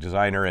graphic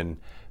designer and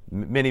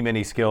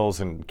many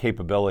skills and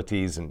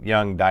capabilities, and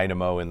young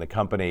dynamo in the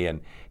company.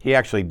 And he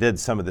actually did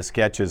some of the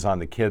sketches on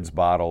the kids'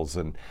 bottles.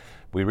 And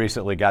we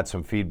recently got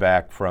some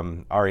feedback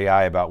from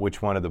REI about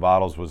which one of the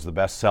bottles was the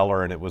best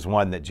seller, and it was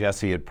one that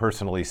Jesse had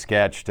personally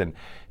sketched. And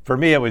for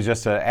me, it was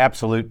just an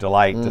absolute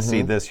delight to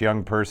see this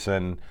young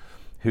person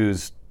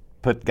who's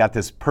got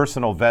this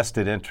personal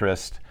vested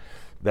interest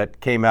that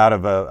came out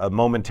of a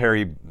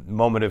momentary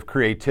moment of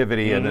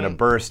creativity and then a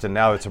burst, and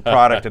now it's a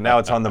product, and now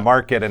it's on the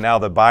market, and now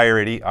the buyer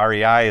at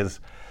REI is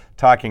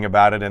talking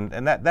about it.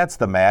 And that's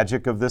the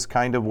magic of this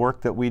kind of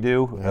work that we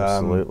do.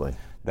 Absolutely.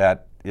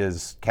 That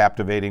is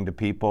captivating to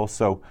people.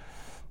 So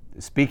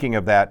speaking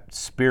of that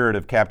spirit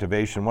of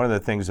captivation, one of the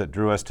things that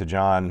drew us to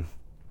John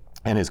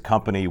and his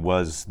company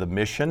was the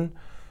mission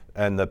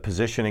and the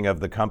positioning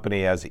of the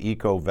company as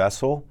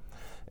EcoVessel.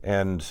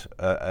 And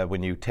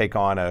when you take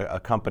on a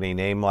company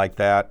name like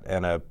that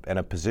and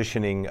a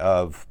positioning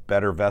of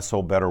better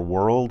vessel, better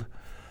world,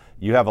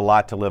 you have a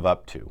lot to live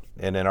up to.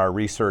 And in our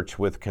research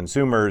with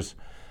consumers,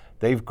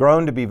 they've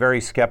grown to be very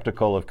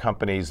skeptical of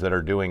companies that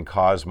are doing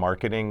cause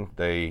marketing.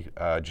 They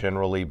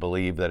generally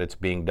believe that it's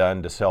being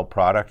done to sell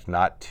product,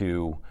 not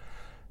to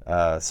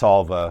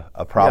solve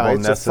a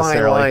problem necessarily. It's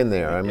a fine line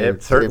there. I mean,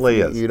 it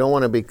certainly is. You don't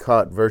want to be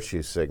caught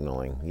virtue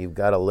signaling. You've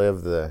got to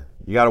live the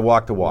You got to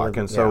walk the walk.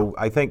 And so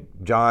Yeah. I think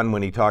John,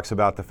 when he talks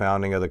about the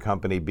founding of the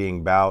company being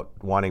about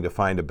wanting to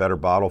find a better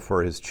bottle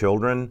for his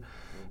children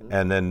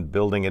and then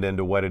building it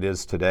into what it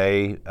is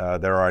today,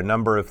 there are a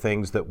number of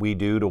things that we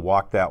do to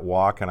walk that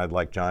walk, and I'd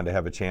like John to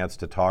have a chance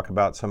to talk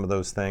about some of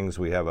those things.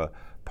 We have a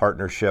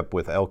partnership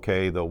with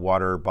LK, the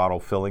water bottle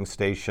filling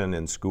station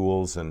in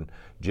schools and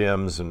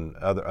gyms and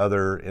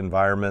other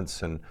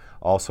environments, and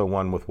also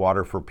one with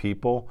Water for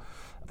People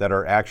that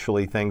are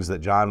actually things that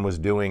John was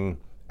doing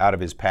out of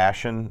his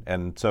passion.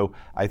 And so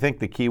I think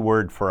the key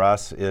word for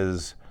us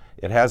is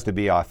it has to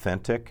be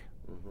authentic,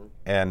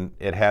 and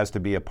it has to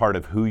be a part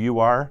of who you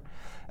are,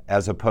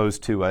 as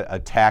opposed to a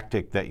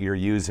tactic that you're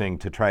using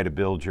to try to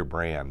build your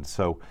brand.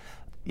 So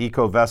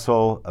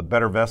EcoVessel, a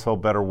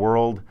better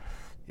world,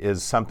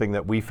 is something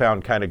that we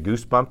found kind of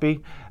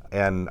goosebumpy,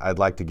 and I'd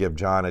like to give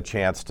John a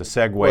chance to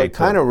segue. Well, it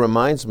kind of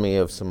reminds me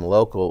of some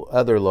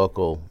other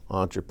local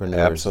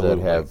entrepreneurs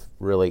Absolutely. that have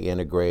really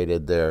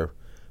integrated their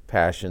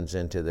passions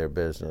into their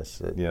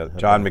business. Yeah,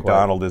 John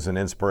McDonald is an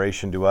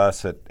inspiration to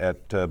us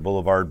at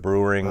Boulevard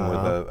Brewing with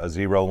a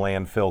zero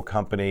landfill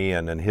company,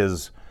 and in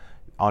his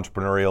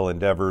entrepreneurial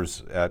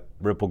endeavors at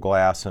Ripple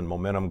Glass and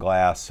Momentum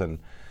Glass. And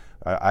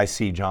I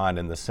see John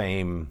in the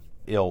same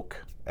ilk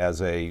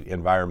as a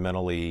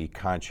environmentally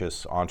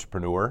conscious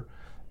entrepreneur,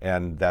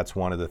 and that's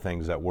one of the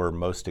things that we're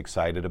most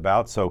excited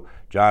about. So,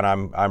 John,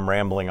 I'm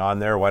rambling on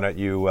there. Why don't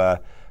you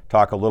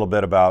talk a little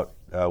bit about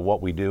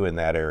what we do in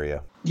that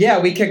area? Yeah,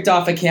 we kicked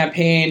off a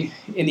campaign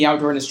in the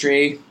outdoor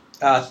industry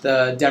at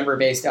the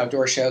Denver-based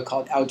outdoor show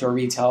called Outdoor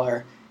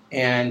Retailer,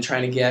 and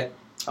trying to get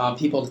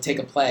people to take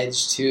a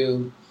pledge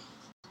to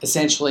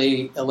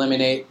essentially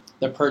eliminate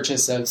the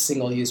purchase of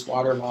single-use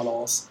water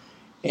bottles.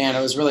 And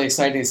I was really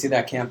excited to see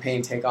that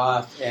campaign take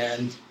off,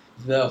 and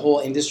the whole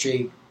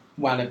industry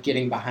wound up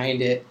getting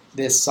behind it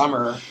this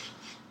summer,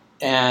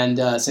 and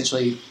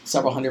essentially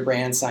several hundred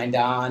brands signed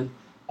on.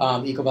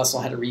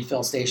 EcoVessel had a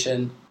refill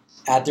station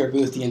at their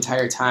booth the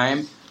entire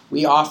time.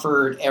 We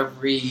offered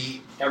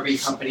every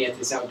company at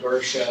this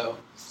outdoor show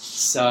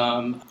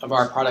some of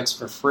our products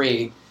for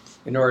free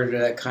in order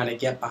to kind of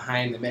get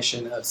behind the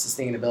mission of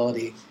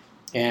sustainability.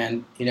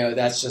 And,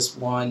 that's just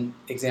one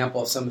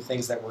example of some of the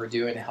things that we're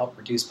doing to help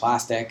reduce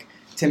plastic.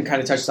 Tim kind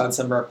of touched on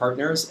some of our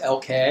partners.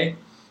 LK,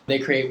 they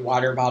create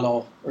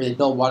they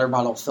build water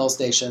bottle fill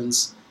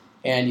stations,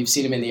 and you've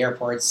seen them in the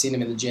airports, seen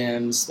them in the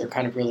gyms. They're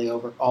kind of really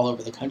all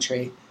over the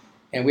country.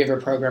 And we have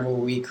a program where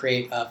we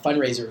create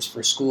fundraisers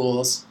for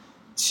schools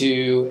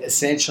to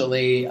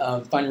essentially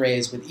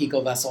fundraise with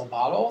EcoVessel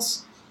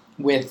bottles,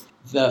 with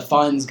the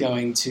funds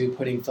going to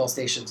putting fill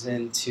stations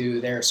into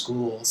their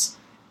schools.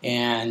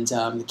 And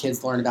the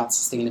kids learn about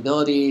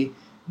sustainability,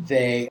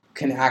 they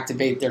can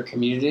activate their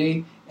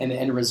community, and the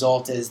end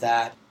result is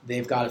that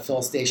they've got a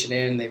fill station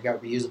in, they've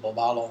got reusable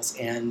bottles,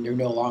 and they're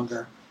no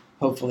longer,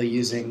 hopefully,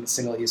 using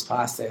single-use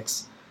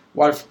plastics.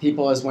 Water for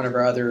People is one of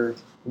our other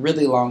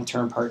really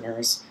long-term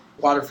partners.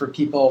 Water for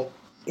People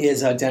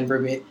is a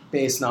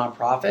Denver-based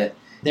nonprofit.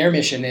 Their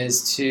mission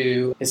is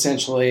to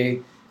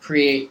essentially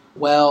create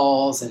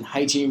wells and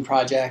hygiene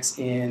projects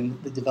in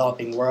the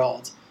developing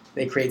world.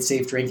 They create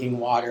safe drinking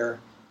water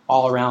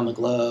all around the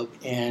globe,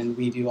 and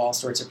we do all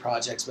sorts of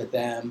projects with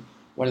them.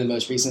 One of the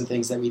most recent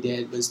things that we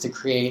did was to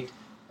create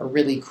a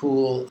really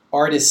cool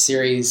artist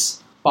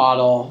series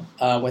bottle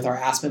with our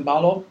Aspen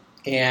bottle,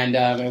 and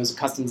it was a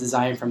custom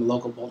design from a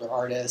local Boulder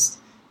artist,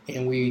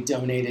 and we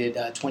donated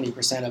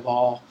 20% of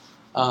all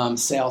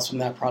sales from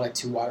that product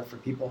to Water for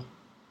People.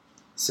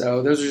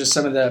 So those are just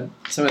some of the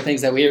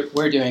things that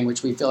we're doing,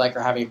 which we feel like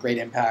are having a great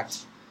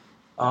impact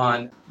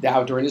on the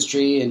outdoor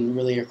industry and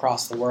really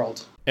across the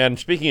world. And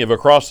speaking of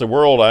across the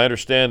world, I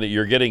understand that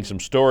you're getting some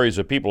stories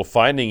of people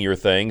finding your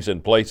things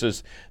in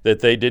places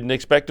that they didn't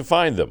expect to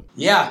find them.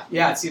 Yeah,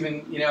 it's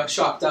even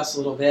shocked us a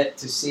little bit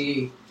to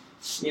see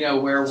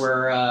where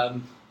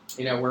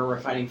we're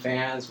finding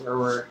fans, where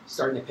we're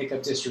starting to pick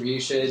up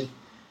distribution,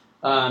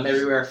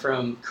 everywhere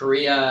from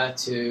Korea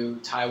to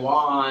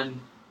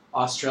Taiwan,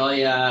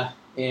 Australia,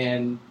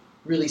 and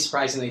really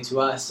surprisingly to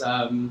us,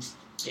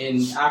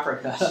 in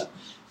Africa,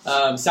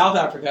 South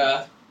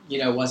Africa.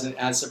 Wasn't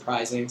as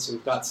surprising, so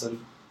we've got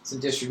some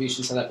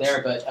distribution set up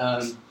there. But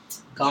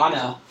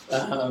Ghana,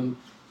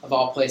 of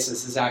all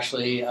places, is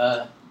actually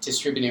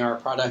distributing our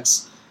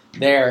products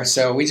there.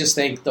 So we just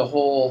think the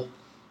whole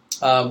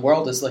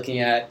world is looking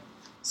at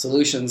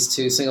solutions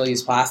to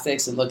single-use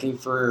plastics and looking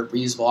for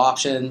reusable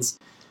options.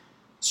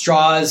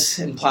 Straws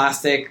and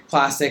plastic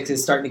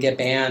is starting to get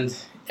banned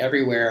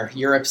everywhere.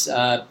 Europe's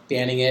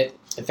banning it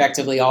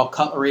effectively, all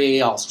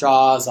cutlery, all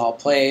straws, all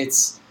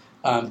plates.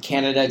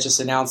 Canada just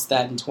announced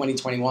that in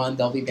 2021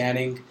 they'll be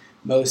banning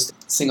most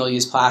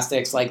single-use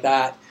plastics like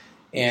that.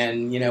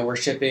 And, we're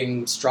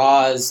shipping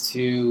straws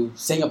to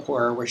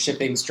Singapore, we're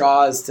shipping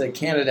straws to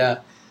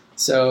Canada.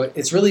 So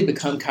it's really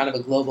become kind of a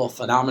global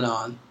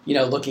phenomenon,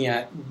 looking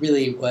at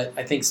really what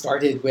I think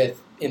started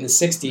with in the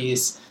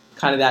 60s,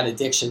 kind of that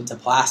addiction to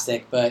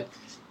plastic. But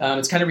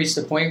it's kind of reached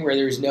a point where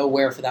there's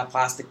nowhere for that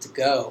plastic to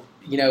go.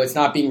 It's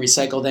not being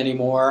recycled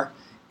anymore.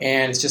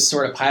 and it's just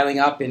sort of piling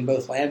up in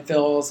both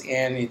landfills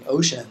and in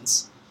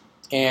oceans.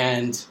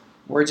 And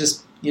we're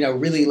just,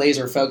 really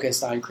laser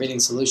focused on creating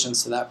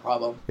solutions to that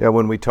problem. Yeah,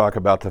 when we talk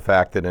about the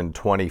fact that in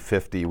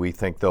 2050 we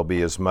think there'll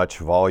be as much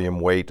volume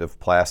weight of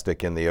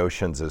plastic in the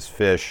oceans as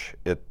fish,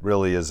 it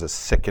really is a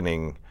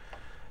sickening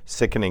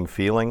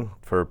feeling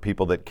for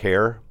people that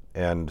care.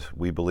 And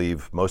we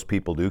believe most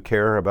people do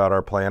care about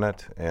our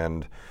planet.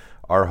 And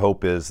our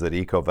hope is that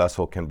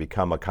EcoVessel can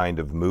become a kind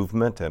of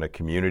movement and a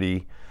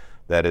community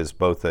that is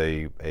both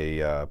a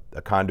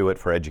conduit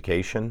for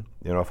education.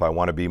 If I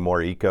want to be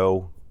more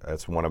eco,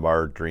 that's one of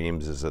our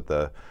dreams, is that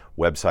the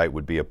website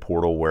would be a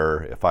portal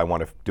where if I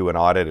want to do an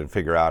audit and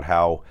figure out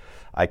how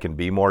I can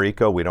be more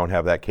eco, we don't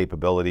have that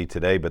capability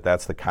today, but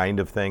that's the kind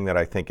of thing that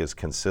I think is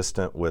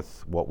consistent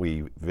with what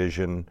we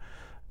vision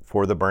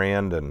for the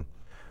brand and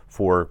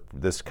for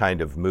this kind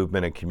of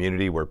movement and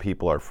community where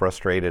people are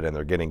frustrated and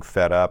they're getting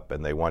fed up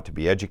and they want to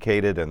be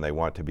educated and they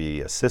want to be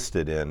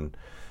assisted in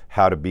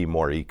how to be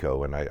more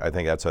eco. And I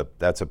think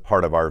that's a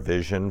part of our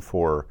vision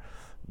for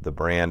the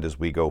brand as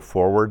we go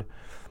forward.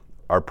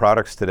 Our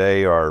products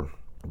today are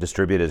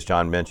distributed, as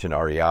John mentioned,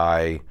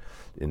 REI,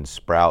 in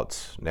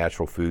Sprouts,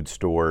 natural food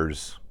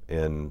stores,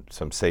 in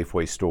some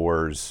Safeway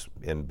stores,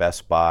 in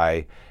Best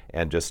Buy,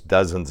 and just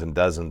dozens and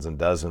dozens and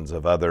dozens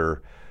of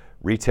other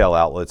retail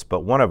outlets. But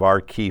one of our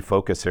key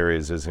focus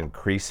areas is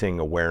increasing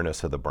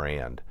awareness of the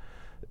brand.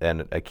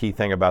 And a key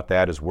thing about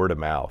that is word of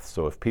mouth.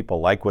 So if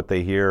people like what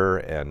they hear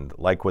and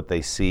like what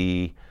they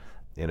see,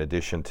 in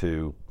addition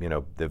to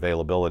the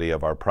availability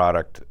of our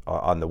product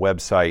on the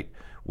website,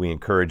 we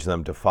encourage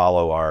them to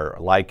follow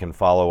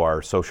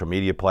our social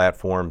media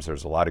platforms.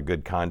 There's a lot of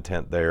good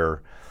content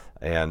there,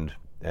 and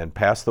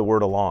pass the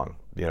word along,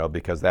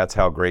 because that's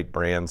how great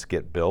brands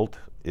get built,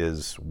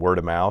 is word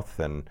of mouth.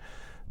 And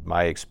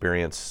my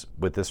experience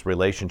with this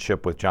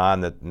relationship with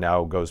John that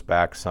now goes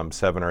back some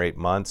 7 or 8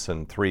 months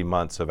and 3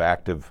 months of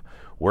active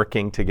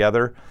working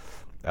together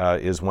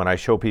is when I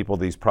show people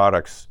these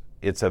products,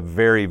 it's a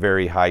very,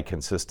 very high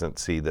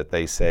consistency that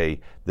they say,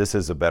 this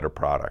is a better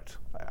product.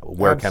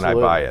 Where Absolutely. Can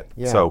I buy it?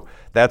 Yeah. So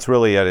that's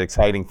really an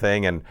exciting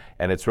thing, and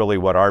it's really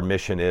what our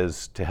mission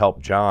is, to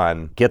help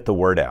John get the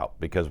word out,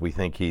 because we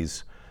think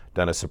he's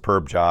done a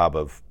superb job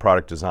of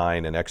product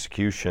design and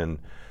execution.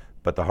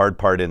 But the hard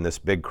part in this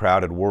big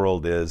crowded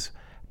world is,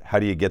 how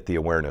do you get the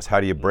awareness? How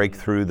do you break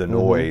through the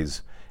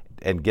noise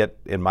and get,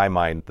 in my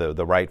mind,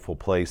 the rightful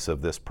place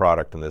of this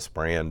product and this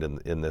brand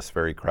in this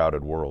very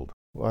crowded world?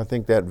 Well, I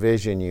think that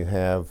vision you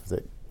have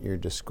that you're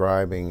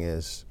describing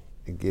it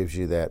gives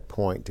you that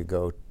point to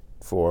go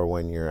for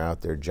when you're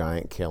out there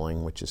giant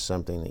killing, which is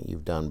something that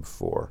you've done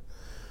before.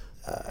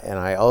 And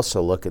I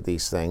also look at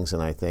these things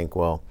and I think,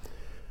 well,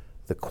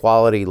 the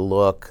quality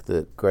look,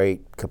 the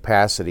great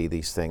capacity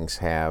these things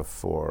have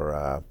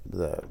for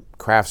the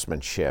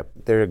craftsmanship,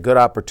 they're a good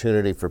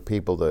opportunity for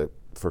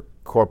for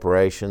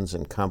corporations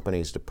and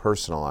companies to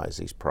personalize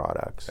these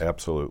products.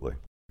 Absolutely.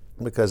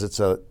 Because it's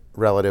a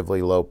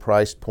relatively low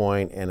price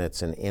point and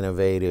it's an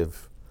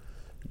innovative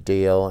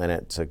deal and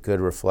it's a good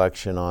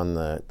reflection on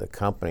the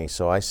company.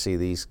 So I see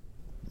these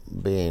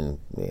being,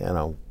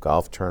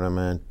 golf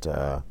tournament.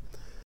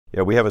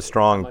 Yeah, we have a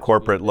strong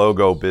corporate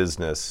logo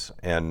business,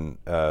 and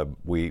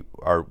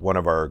one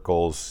of our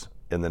goals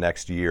in the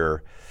next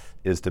year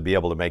is to be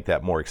able to make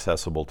that more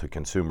accessible to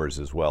consumers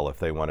as well, if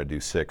they want to do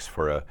 6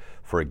 for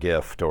a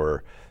gift,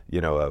 or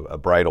a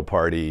bridal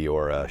party,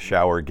 or a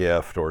shower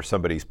gift, or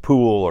somebody's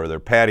pool, or their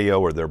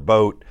patio, or their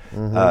boat.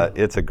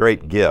 It's a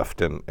great gift,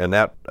 and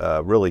that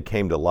really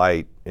came to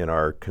light in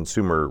our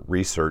consumer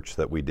research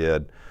that we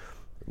did.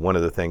 One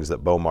of the things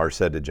that Bomar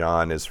said to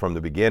John is, from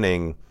the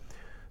beginning,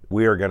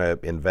 we are going to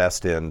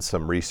invest in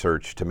some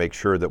research to make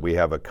sure that we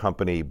have a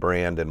company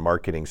brand and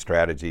marketing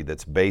strategy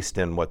that's based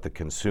in what the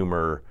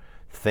consumer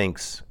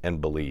thinks and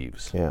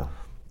believes. Yeah.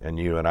 And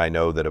you and I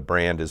know that a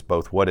brand is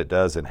both what it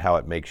does and how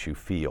it makes you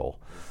feel.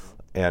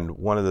 And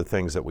one of the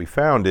things that we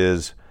found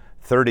is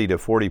 30 to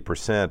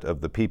 40% of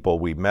the people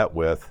we met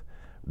with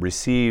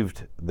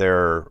received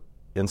their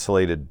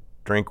insulated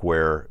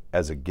drinkware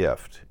as a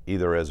gift,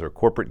 either as a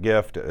corporate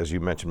gift, as you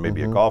mentioned,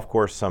 maybe a golf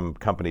course. Some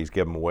companies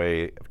give them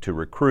away to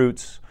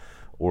recruits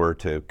or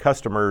to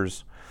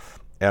customers.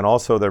 And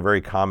also they're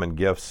very common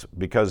gifts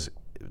because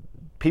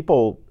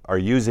people are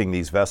using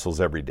these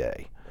vessels every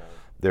day.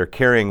 They're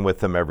carrying with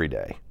them every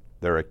day.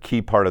 They're a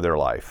key part of their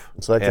life.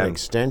 It's like an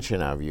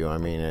extension of you. I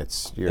mean,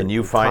 you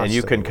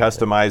can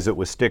customize it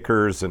with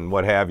stickers and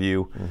what have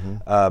you.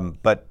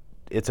 But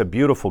it's a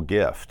beautiful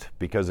gift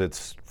because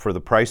it's for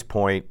the price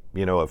point,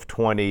 of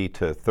 $20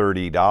 to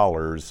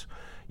 $30.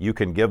 You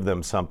can give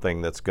them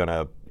something that's going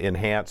to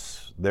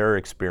enhance their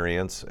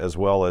experience as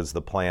well as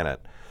the planet.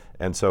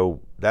 And so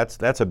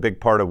that's a big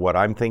part of what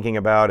I'm thinking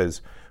about,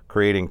 is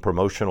creating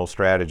promotional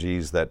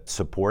strategies that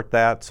support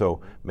that.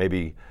 So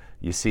maybe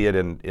you see it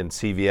in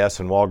CVS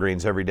and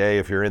Walgreens every day.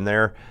 If you're in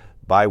there,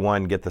 buy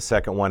one, get the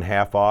second one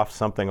half off,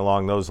 something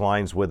along those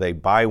lines, with a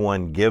buy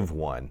one, give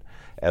one,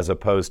 as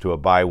opposed to a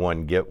buy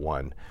one, get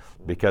one.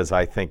 Because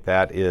I think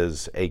that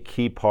is a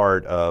key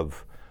part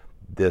of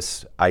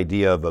this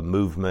idea of a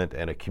movement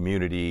and a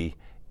community,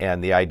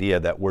 and the idea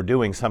that we're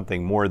doing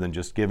something more than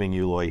just giving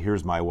you, Loy,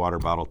 here's my water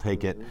bottle,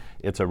 take it.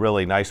 It's a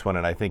really nice one,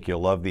 and I think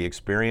you'll love the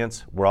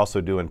experience. We're also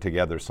doing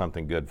together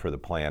something good for the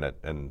planet,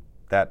 and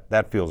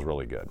that feels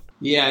really good.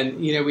 Yeah, and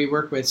we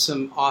work with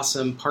some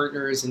awesome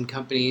partners and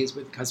companies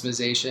with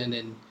customization,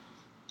 and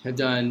have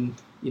done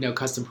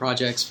custom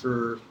projects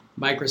for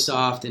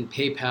Microsoft and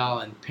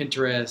PayPal and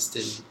Pinterest,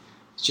 and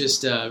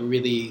just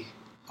really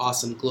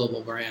awesome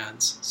global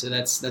brands. So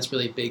that's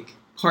really a big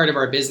part of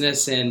our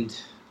business, and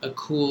a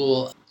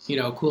cool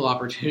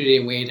opportunity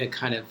and way to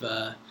kind of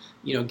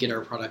get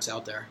our products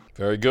out there.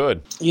 Very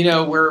good.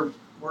 We're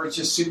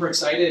just super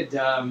excited,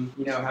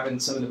 having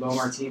some of the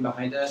Bomar team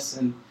behind us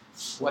and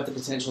what the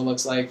potential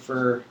looks like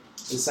for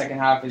the second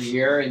half of the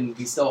year. And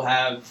we still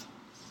have,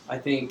 I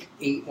think,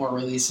 8 more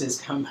releases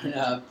coming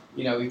up.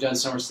 We've done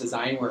so much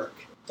design work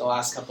the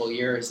last couple of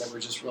years that we're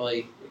just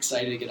really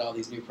excited to get all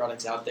these new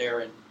products out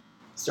there and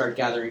start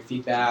gathering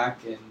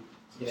feedback and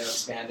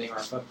expanding our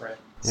footprint.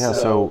 Yeah.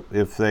 So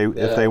if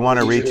they want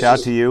to reach out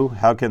to you,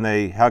 how can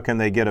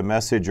they get a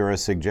message or a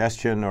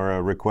suggestion or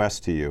a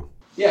request to you?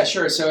 Yeah,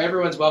 sure. So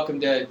everyone's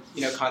welcome to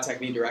contact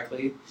me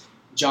directly,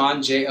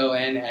 John,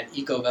 Jon, at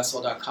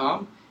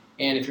ecovessel.com.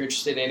 And if you're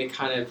interested in any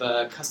kind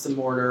of custom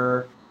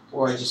order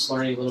or just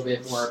learning a little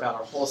bit more about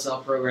our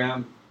wholesale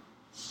program,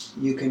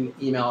 you can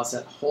email us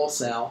at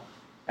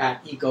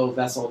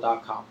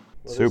wholesale@ecovessel.com.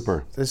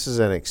 Super. This is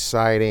an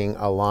exciting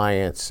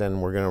alliance,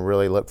 and we're going to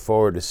really look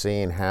forward to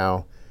seeing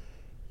how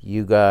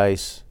you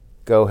guys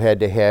go head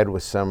to head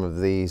with some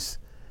of these,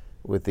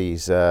 with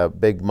these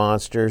big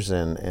monsters,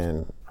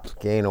 and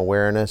gain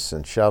awareness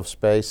and shelf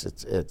space.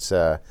 It's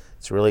a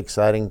really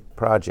exciting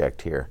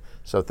project here.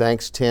 So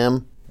thanks,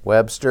 Tim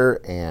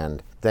Webster,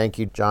 and thank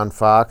you, John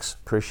Fox.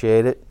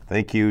 Appreciate it.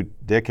 Thank you,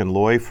 Dick and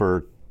Loy,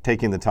 for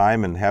taking the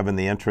time and having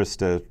the interest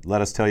to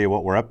let us tell you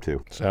what we're up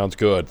to. Sounds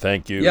good.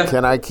 Thank you. Yeah.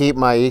 Can I keep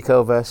my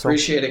Eco Vessel?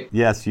 Appreciate it.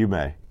 Yes, you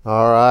may.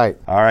 All right.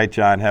 All right,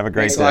 John. Have a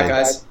great Thanks day. a lot,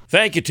 guys.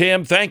 Thank you,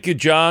 Tim. Thank you,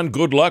 John.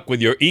 Good luck with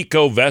your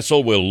Eco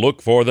Vessel. We'll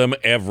look for them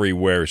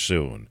everywhere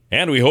soon.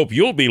 And we hope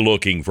you'll be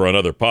looking for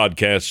another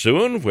podcast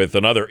soon with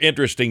another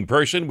interesting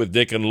person with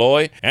Dick and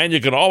Loy. And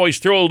you can always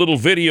throw a little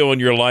video in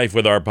your life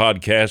with our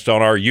podcast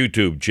on our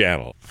YouTube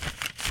channel.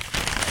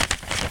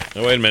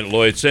 Now, wait a minute,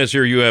 Loy. It says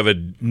here you have a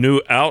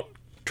new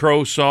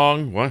outro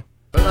song. What?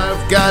 Well,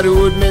 I've got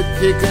to admit,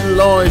 Dick and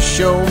Loy's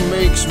show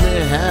makes me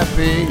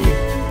happy.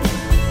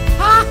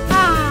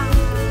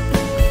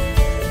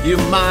 You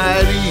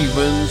might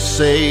even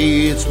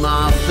say it's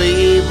my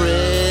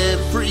favorite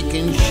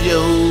freaking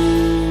show.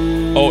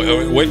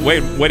 Oh,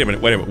 wait a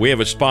minute. We have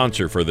a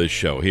sponsor for this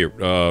show. Here.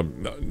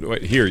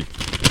 Here.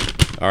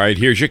 All right,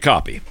 here's your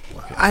copy.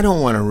 I don't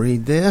want to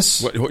read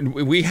this.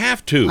 We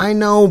have to. I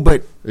know,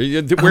 but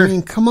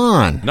We're come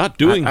on. not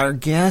doing our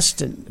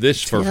guest and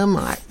this for Tim,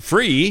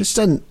 free.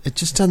 It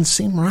just doesn't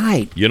seem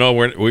right.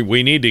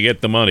 We need to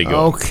get the money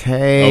going.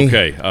 Okay.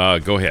 Okay,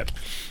 go ahead.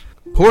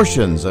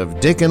 Portions of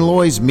Dick and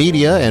Loy's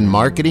media and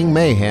marketing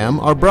mayhem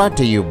are brought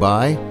to you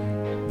by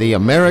the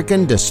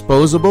American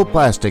Disposable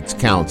Plastics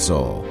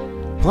Council.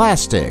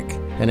 Plastic,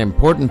 an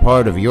important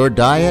part of your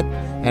diet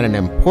and an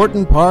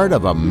important part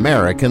of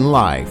American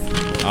life.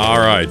 All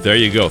right, there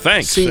you go.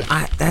 Thanks. See,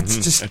 that's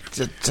just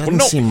it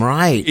doesn't seem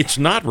right. It's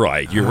not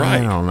right. You're right.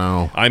 I don't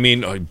know. I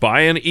mean,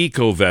 buy an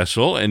Eco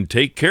Vessel and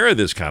take care of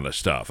this kind of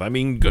stuff. I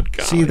mean, good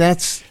God. See,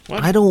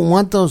 What? I don't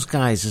want those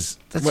guys.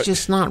 That's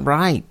just not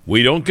right.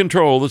 We don't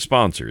control the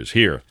sponsors.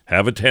 Here,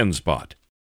 have a 10 spot.